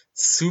that.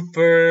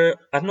 Super.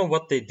 I don't know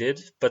what they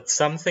did, but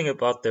something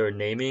about their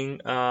naming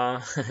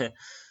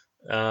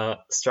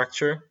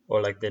structure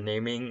or like the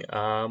naming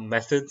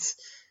methods.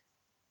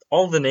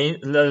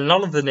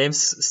 None of the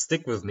names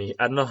stick with me.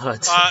 I don't know how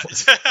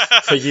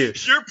for you.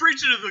 You're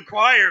preaching to the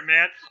choir,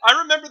 man.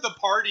 I remember the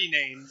party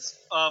names.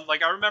 I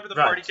remember the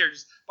party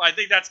characters, but I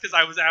think that's because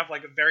I have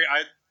like a very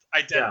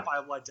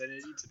identifiable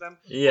identity to them.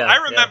 Yeah. I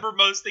remember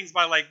most things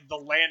by like the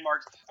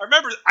landmarks. I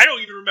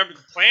don't even remember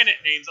the planet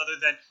names other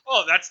than,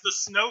 oh, that's the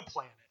snow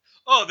planet.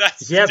 Oh,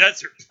 that's the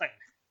desert planet.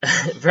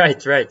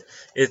 Right.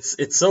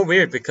 It's so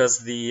weird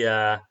because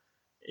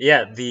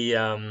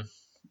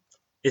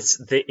it's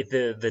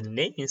the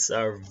names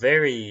are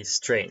very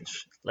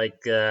strange.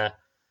 Like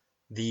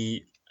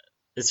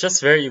it's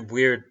just very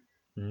weird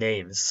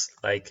names.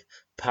 Like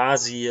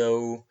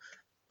Pazio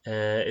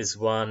is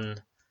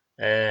one.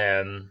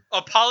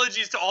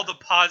 Apologies to all the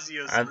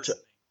Pazios listening.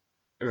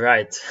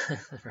 Right.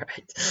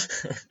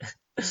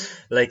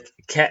 Like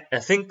I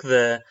think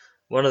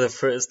one of the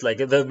first, like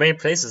the main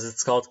places,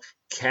 it's called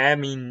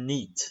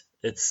Caminete.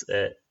 It's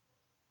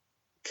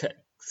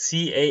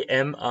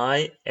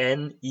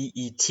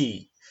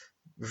Camineet.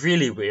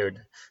 Really weird.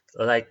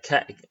 Like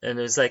and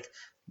there's like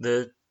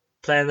the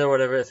planet or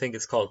whatever, I think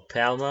it's called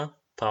Palma.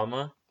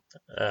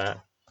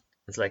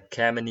 It's like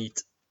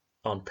Caminete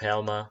on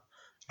Palma.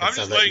 I'm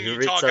just letting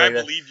you talk. I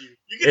believe you.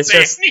 You can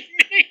say any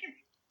name.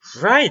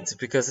 Right,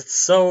 because it's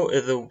so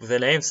the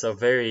names are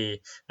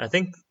very. I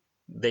think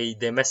they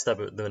messed up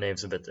the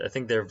names a bit. I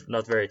think they're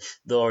not very.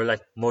 Or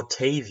like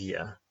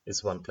Motavia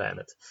is one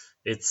planet.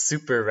 It's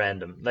super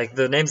random. Like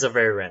the names are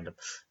very random,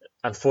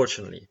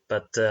 unfortunately.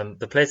 But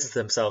the places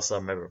themselves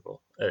are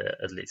memorable.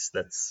 At least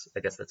I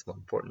guess that's more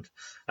important.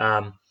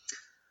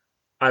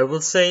 I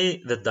will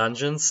say the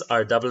dungeons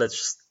are a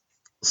double-edged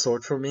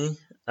sword for me.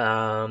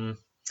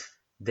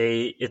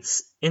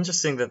 It's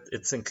interesting that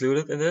it's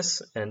included in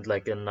this, and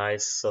like a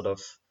nice sort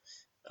of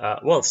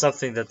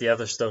something that the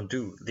others don't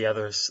do. The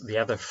other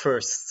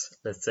firsts,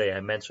 let's say, I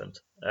mentioned.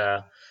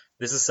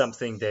 This is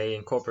something they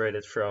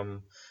incorporated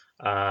from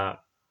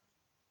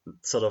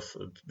sort of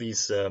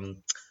these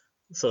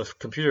sort of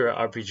computer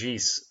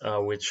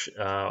RPGs, which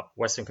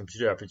Western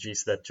computer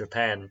RPGs that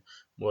Japan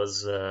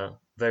was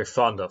very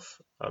fond of,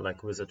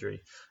 like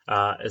Wizardry.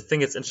 I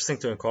think it's interesting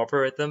to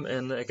incorporate them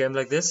in a game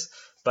like this,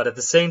 but at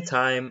the same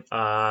time,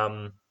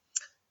 I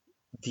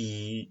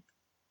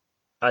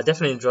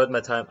definitely enjoyed my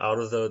time out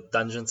of the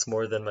dungeons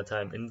more than my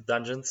time in the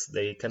dungeons.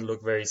 They can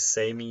look very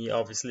samey,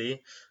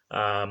 obviously,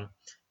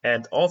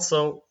 and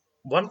also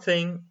one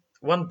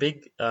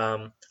big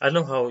I don't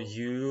know how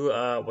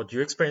what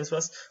your experience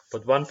was,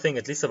 but one thing,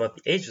 at least about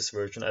the Aegis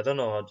version, I don't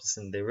know how it's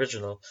in the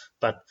original,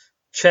 but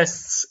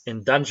chests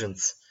in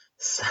dungeons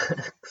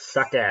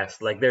suck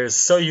ass. Like they're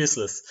so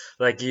useless.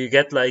 Like you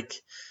get like,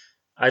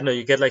 I don't know,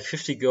 you get like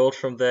 50 gold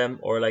from them,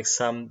 or like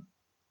some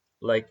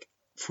like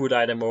food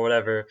item or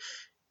whatever.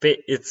 But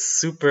it's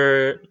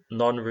super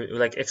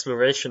like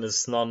exploration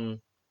is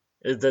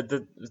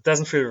it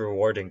doesn't feel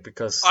rewarding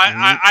because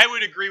I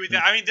would agree with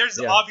that. I mean, there's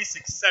obvious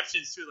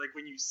exceptions to it, like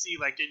when you see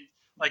like an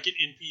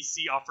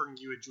NPC offering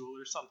you a jewel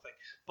or something.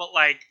 But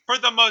like for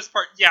the most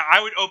part, yeah,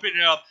 I would open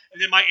it up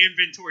and then my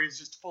inventory is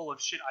just full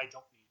of shit I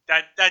don't need.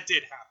 That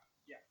did happen.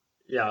 Yeah.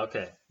 Yeah.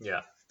 Okay.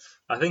 Yeah.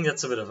 I think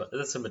that's a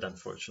bit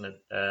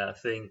unfortunate. I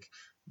think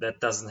that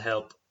doesn't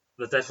help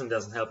that definitely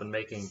doesn't help in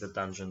making the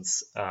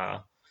dungeons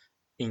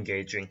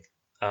engaging.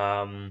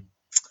 Um,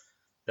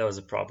 that was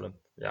a problem.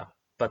 Yeah,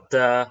 but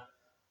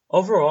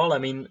overall, I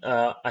mean,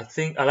 I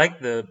think I like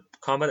the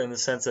combat in the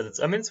sense that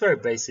it's very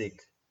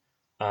basic.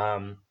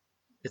 Um,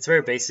 it's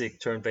very basic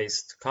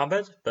turn-based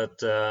combat, but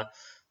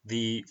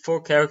the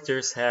four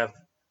characters have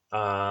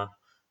uh,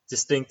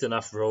 distinct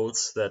enough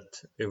roles that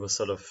it was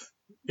sort of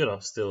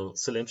still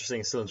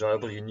interesting, still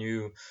enjoyable. You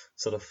knew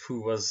sort of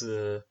who was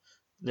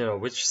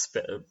which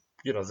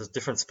the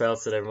different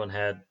spells that everyone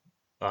had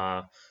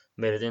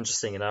made it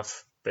interesting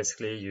enough.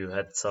 Basically, you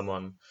had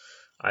someone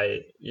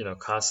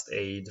cast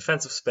a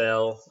defensive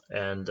spell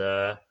and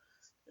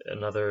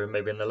another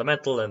maybe an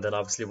elemental, and then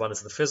obviously one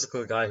is the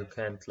physical guy who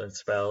can't learn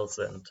spells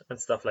and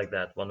stuff like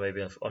that. One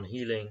maybe on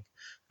healing.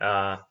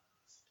 Uh,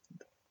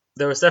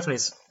 there was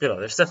definitely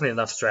there's definitely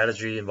enough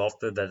strategy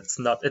involved that it's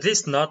not at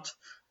least not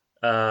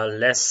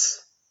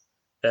less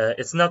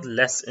it's not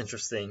less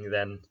interesting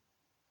than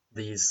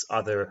these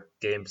other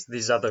games,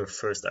 these other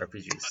first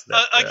RPGs.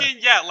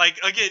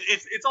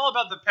 It's all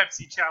about the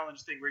Pepsi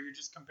challenge thing where you're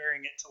just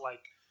comparing it to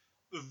like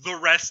the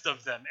rest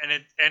of them, and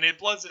it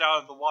blows it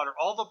out of the water.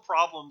 All the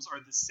problems are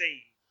the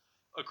same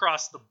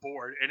across the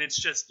board, and it's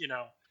just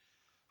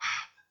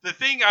the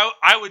thing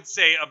I would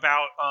say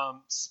about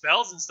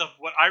spells and stuff.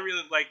 What I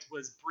really liked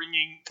was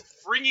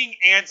bringing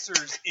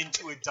answers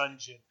into a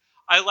dungeon.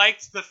 I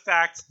liked the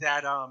fact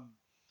that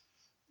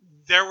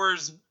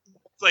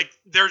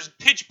there's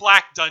pitch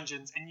black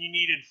dungeons, and you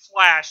needed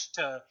flash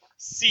to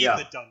see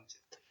the dungeon.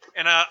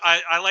 And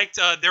I liked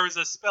there was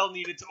a spell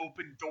needed to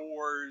open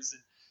doors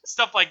and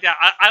stuff like that.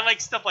 I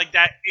like stuff like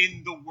that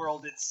in the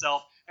world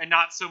itself, and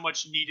not so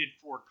much needed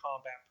for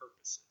combat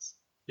purposes.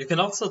 You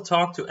can also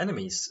talk to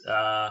enemies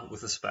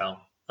with a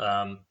spell.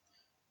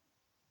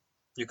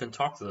 You can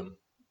talk to them.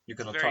 You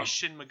can very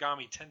Shin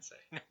Megami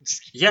Tensei.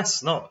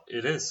 Yes, no,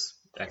 it is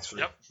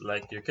actually. Yep.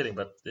 Like you're kidding,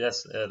 but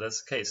yes,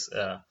 that's the case.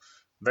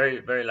 Very,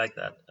 very like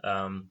that.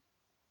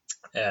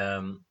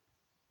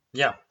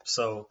 Yeah.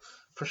 So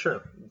for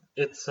sure,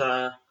 it's.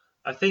 I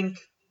think.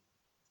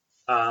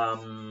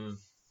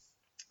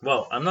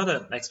 Well, I'm not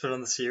an expert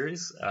on the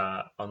series.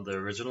 On the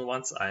original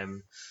ones,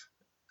 I'm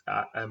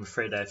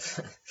afraid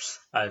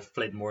I've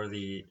played more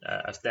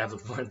I've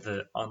dabbled more in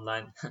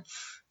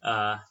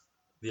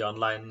the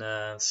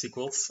online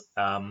sequels.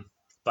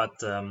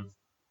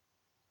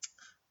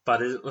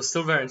 But it was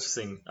still very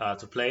interesting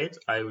to play it.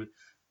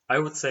 I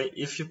would say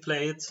if you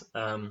play it,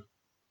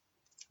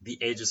 the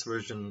Aegis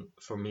version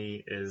for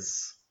me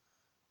is,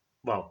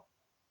 well,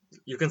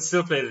 you can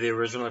still play the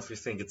original if you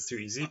think it's too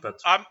easy, but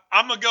I'm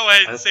gonna go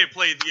ahead and say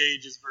play the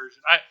Aegis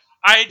version.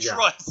 I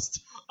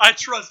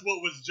trust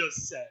what was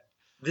just said.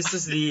 This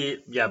is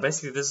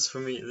basically this is for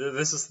me.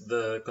 This is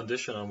the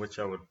condition on which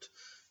I would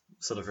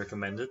sort of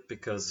recommend it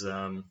because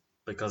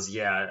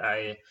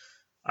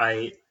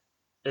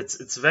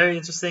it's very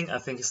interesting. I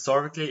think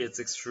historically it's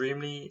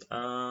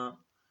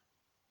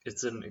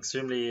an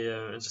extremely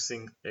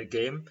interesting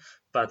game,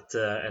 but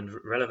and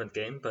relevant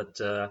game.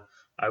 But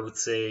I would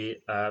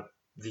say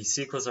the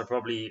sequels are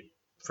probably,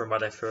 from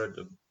what I've heard,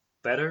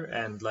 better,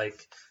 and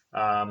like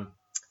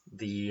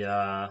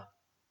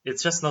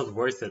it's just not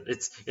worth it.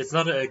 It's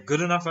not a good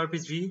enough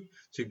RPG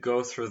to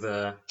go through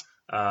the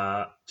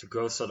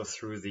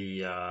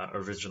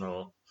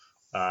original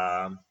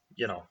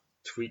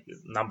tweet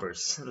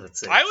numbers. Let's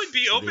say I would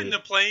be open to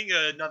playing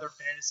another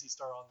Phantasy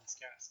Star on this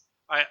cast.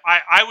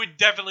 I would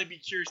definitely be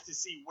curious to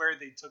see where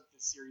they took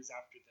this series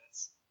after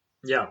this.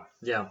 Yeah.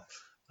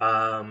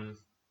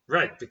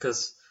 Right,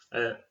 because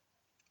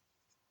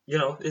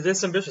it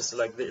is ambitious.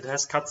 Like it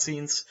has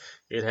cutscenes.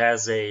 It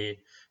has a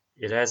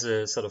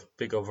sort of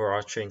big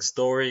overarching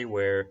story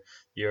where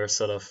you're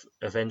sort of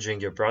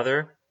avenging your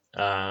brother,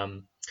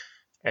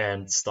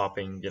 and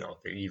stopping, the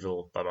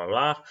evil, blah blah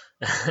blah,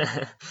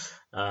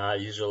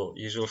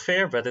 usual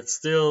fare. But it's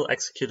still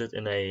executed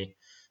in a,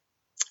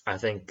 I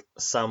think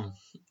some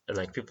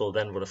like people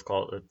then would have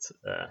called it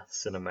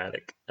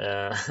cinematic.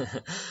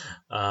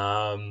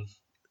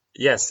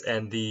 Yes,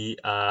 and the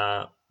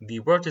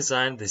world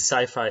design, the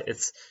sci-fi,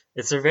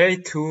 it's a very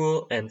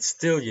cool and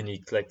still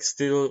unique. Like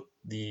still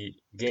the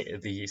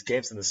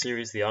games in the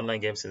series, the online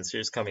games in the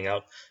series coming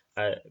out.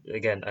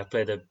 Again, I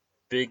played a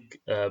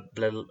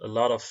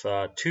lot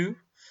of 2,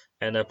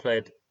 and I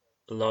played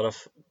a lot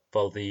of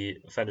the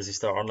Phantasy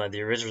Star Online,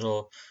 the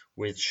original,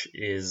 which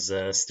is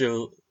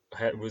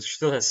which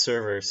still has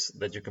servers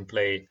that you can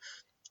play.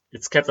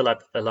 It's kept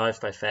alive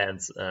by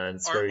fans, and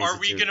it's very easy. Are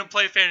we gonna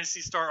play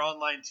Phantasy Star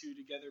Online 2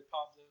 together,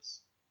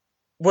 Pavlos?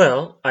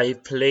 Well, I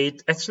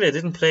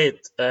didn't play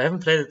it. I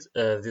haven't played it,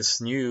 this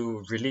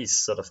new release.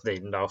 Sort of, they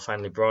now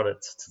finally brought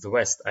it to the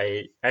West.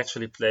 I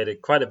actually played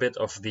it quite a bit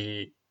of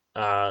the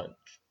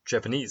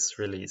Japanese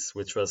release,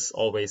 which was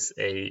always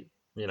a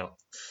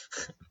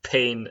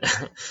pain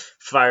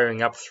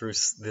firing up through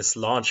this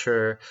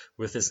launcher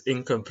with this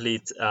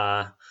incomplete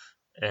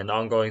and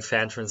ongoing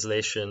fan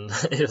translation.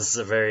 It was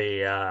a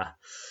very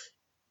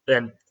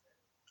and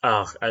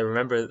I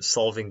remember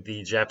solving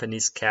the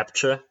Japanese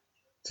CAPTCHA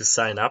to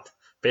sign up.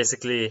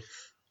 Basically,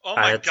 Oh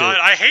I my had god,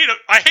 to.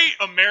 I hate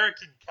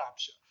American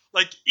CAPTCHA.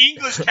 Like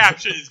English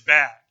CAPTCHA is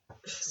bad.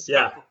 So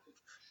Yeah.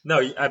 No,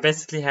 I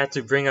basically had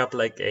to bring up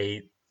like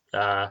a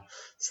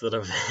sort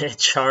of a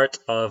chart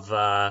of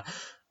I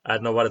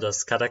don't know what it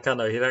was,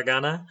 katakana or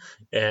hiragana,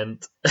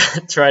 and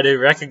try to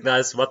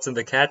recognize what's in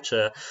the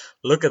captcha.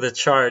 Look at the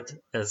chart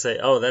and say,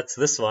 "Oh, that's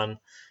this one,"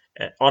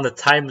 on a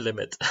time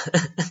limit.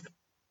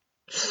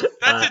 that's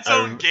its I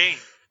own game.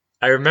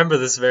 I remember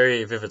this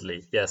very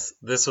vividly. Yes,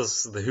 this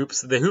was the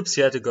hoops. The hoops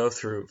you had to go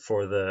through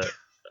for the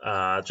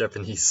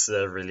Japanese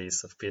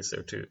release of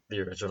PSO2, the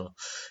original.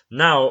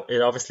 Now,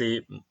 it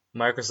obviously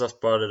Microsoft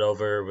brought it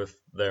over with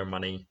their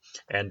money,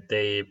 and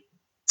they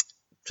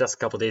just a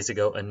couple days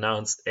ago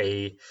announced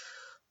a,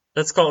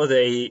 let's call it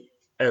a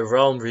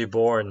Realm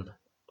Reborn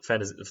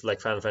fantasy,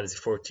 like Final Fantasy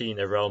 14,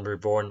 a Realm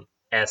Reborn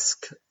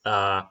esque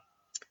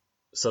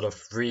sort of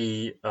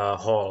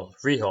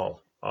rehaul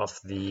of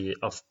the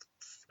of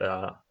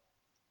uh,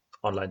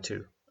 Online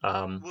 2.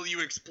 Will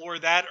you explore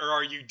that, or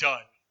are you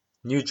done?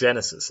 New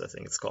Genesis, I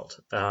think it's called.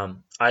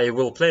 I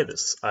will play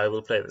this. I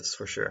will play this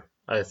for sure.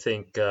 I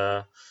think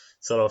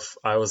sort of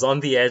I was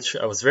on the edge.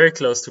 I was very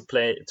close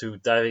to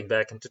diving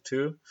back into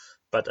 2,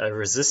 but I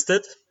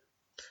resisted.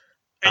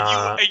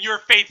 Uh, And your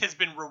faith has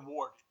been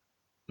rewarded.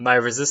 my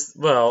resist.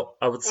 Well,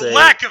 I would Well, say.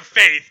 lack of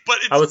faith, but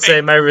I it's would say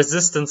faith. my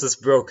resistance is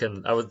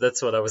broken.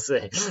 That's what I would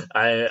say.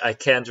 I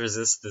can't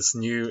resist this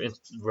new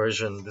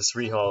version, this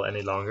rehaul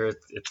any longer.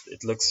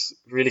 It looks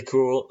really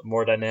cool,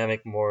 more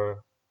dynamic,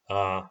 more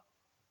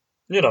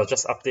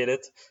just updated.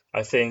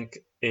 I think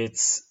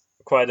it's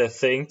quite a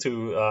thing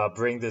to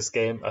bring this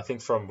game. I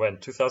think from when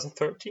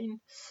 2013.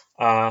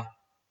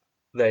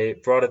 They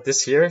brought it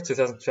this year,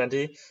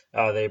 2020.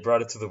 They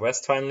brought it to the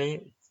West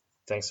finally,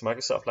 thanks to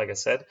Microsoft, like I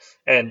said.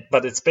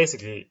 But it's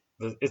basically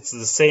it's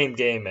the same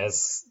game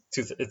as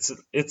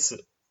it's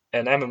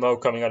an MMO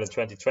coming out in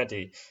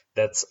 2020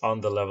 that's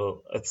on the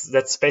level.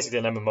 That's basically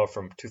an MMO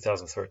from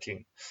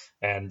 2013,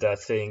 and I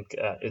think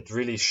it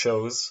really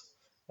shows.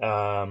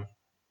 I've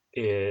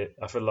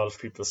heard a lot of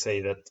people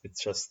say that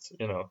it's just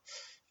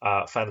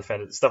Final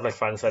Fantasy stuff like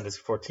Final Fantasy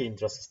 14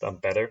 just has done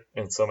better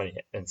in so many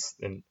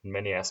in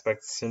many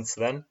aspects since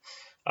then.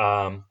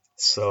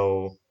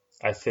 So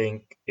I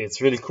think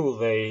it's really cool.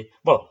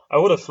 I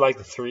would have liked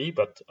the 3,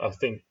 but I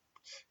think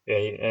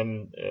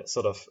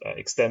sort of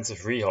extensive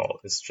rehaul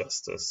is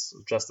just as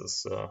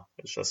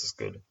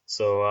good.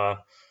 So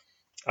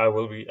I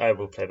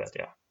will play that,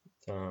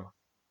 yeah,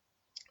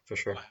 for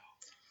sure. Wow.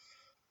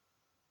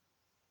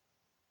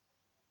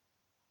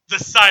 The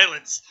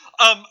silence.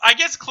 I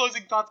guess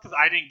closing thoughts, because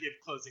I didn't give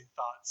closing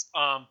thoughts.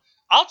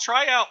 I'll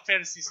try out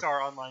Phantasy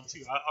Star Online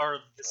too, or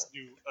this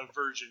new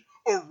version,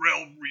 or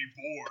Realm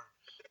Reborn.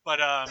 But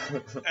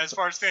as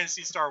far as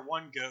Phantasy Star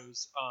 1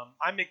 goes,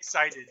 I'm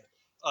excited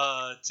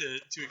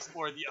to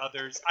explore the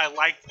others. I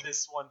liked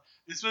this one.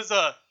 This was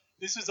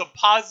a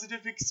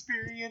positive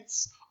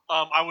experience.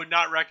 I would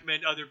not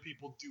recommend other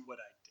people do what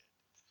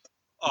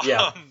I did.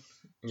 Yeah,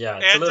 yeah,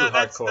 it's a And little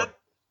hardcore.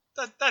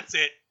 that's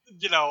it.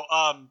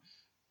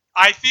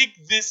 I think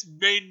this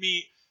made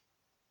me.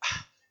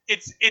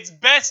 It's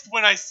best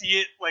when I see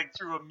it like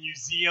through a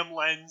museum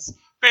lens.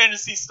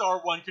 Phantasy Star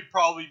 1 could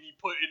probably be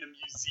put in a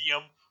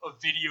museum of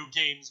video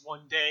games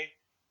one day.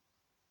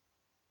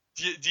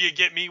 Do you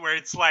get me? Where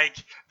it's like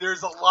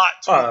there's a lot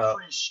to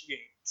appreciate.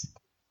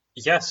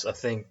 Yes, I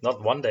think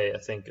not one day. I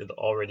think it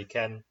already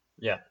can.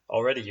 Yeah,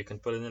 already you can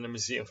put it in a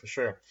museum for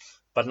sure,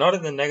 but not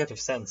in a negative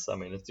sense. I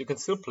mean, you can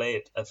still play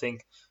it. I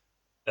think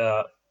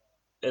uh,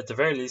 at the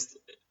very least,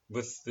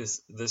 with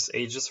this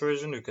Aegis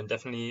version, you can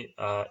definitely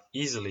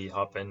easily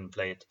hop in and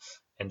play it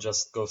and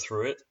just go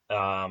through it.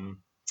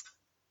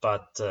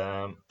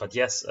 But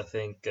yes, I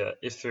think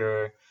if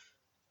you're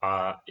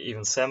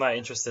even semi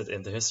interested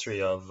in the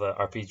history of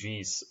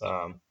RPGs,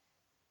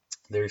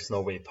 there is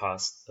no way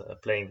past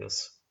playing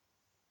this.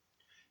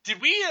 Did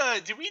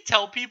we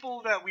tell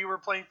people that we were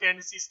playing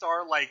Phantasy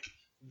Star like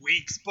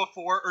weeks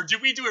before, or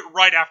did we do it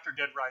right after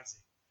Dead Rising?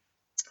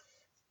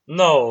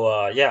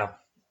 No, yeah,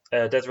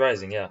 Dead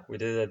Rising. Yeah, we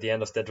did it at the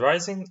end of Dead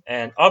Rising,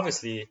 and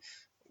obviously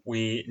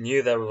we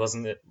knew there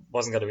wasn't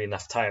going to be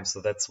enough time,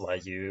 so that's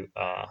why we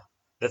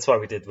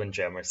did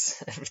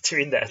Windjammers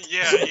between that.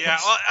 Yeah.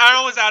 Well,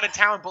 I was out of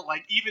town, but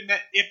like even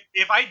that,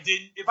 if I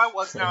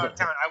wasn't out of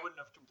town, I wouldn't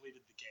have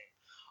completed the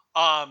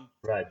game.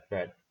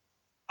 Right.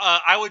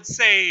 I would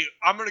say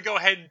I'm gonna go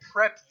ahead and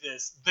prep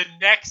this. The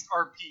next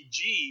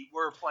RPG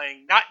we're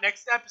playing, not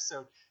next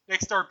episode.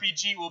 Next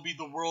RPG will be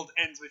The World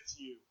Ends with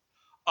You,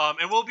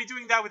 and we'll be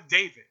doing that with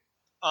David,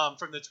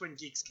 from the Twin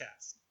Geeks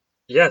cast.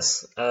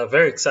 Yes,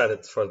 very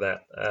excited for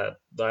that.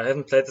 I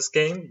haven't played this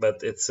game, but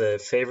it's a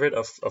favorite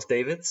of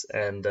David's,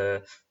 and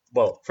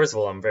well, first of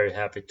all, I'm very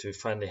happy to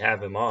finally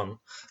have him on.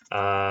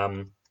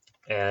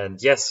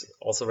 And yes,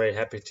 also very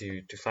happy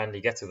to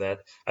finally get to that.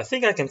 I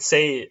think I can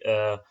say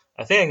when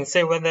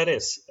that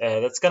is.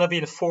 That's gonna be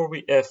in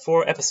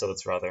 4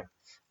 episodes rather.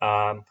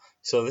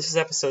 So this is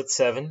episode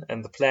 7,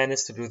 and the plan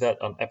is to do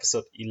that on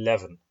episode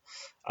 11.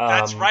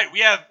 That's right.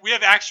 We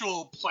have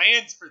actual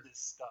plans for this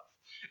stuff.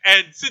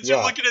 And since you're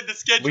Yeah. looking at the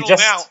schedule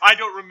just- now, I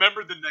don't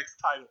remember the next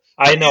title.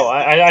 I know, What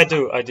is the I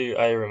next do,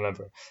 I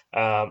remember.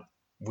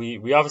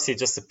 We obviously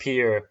just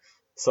appear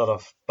sort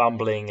of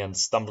bumbling and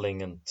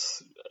stumbling and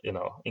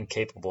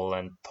incapable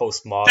and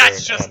postmodern.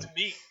 That's just and,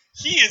 me.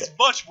 He is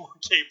much more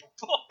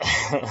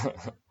capable.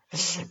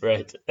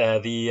 Right.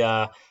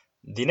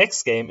 The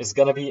next game is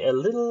gonna be a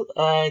little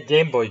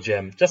Game Boy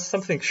gem, just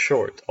something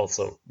short,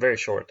 also very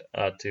short,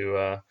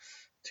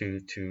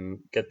 to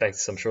get back to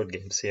some short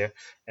games here,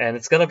 and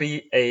it's gonna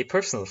be a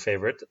personal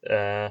favorite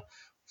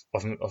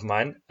of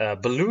mine,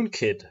 Balloon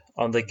Kid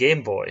on the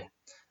Game Boy,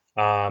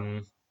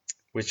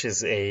 which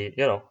is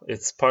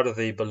it's part of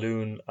the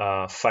Balloon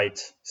Fight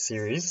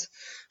series.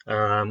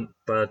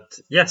 But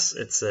yes,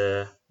 it's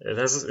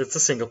a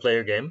single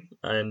player game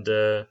and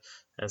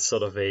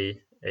sort of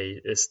a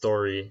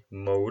story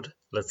mode,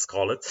 let's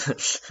call it.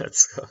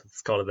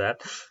 let's call it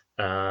that.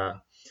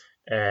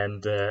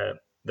 And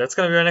that's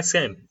gonna be our next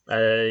game.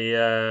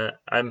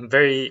 I'm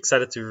very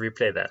excited to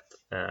replay that.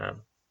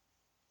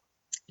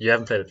 You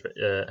haven't played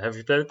it. Have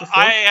you played it before?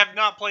 I have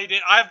not played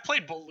it. I've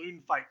played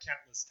Balloon Fight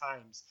countless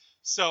times.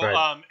 So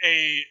Right.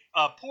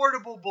 A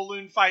portable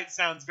balloon fight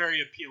sounds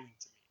very appealing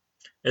to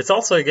me. It's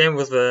also a game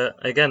with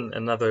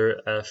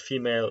another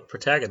female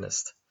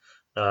protagonist.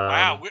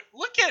 Wow,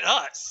 look at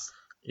us.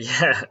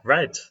 Yeah,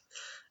 right.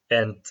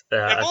 And If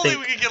I only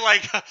think we could get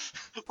like a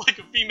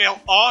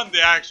female on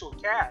the actual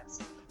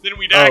cast, then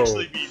we'd Oh.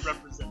 actually be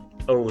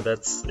represented.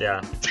 that's yeah.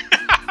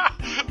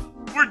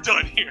 We're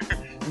done here.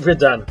 We're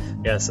done.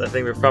 Yes, I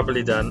think we're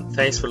probably done.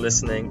 Thanks for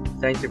listening.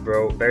 Thank you,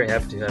 bro. Very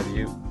happy to have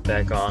you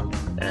back on.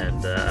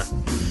 And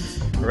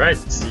right,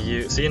 see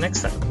you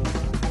next time.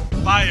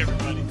 Bye,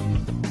 everybody.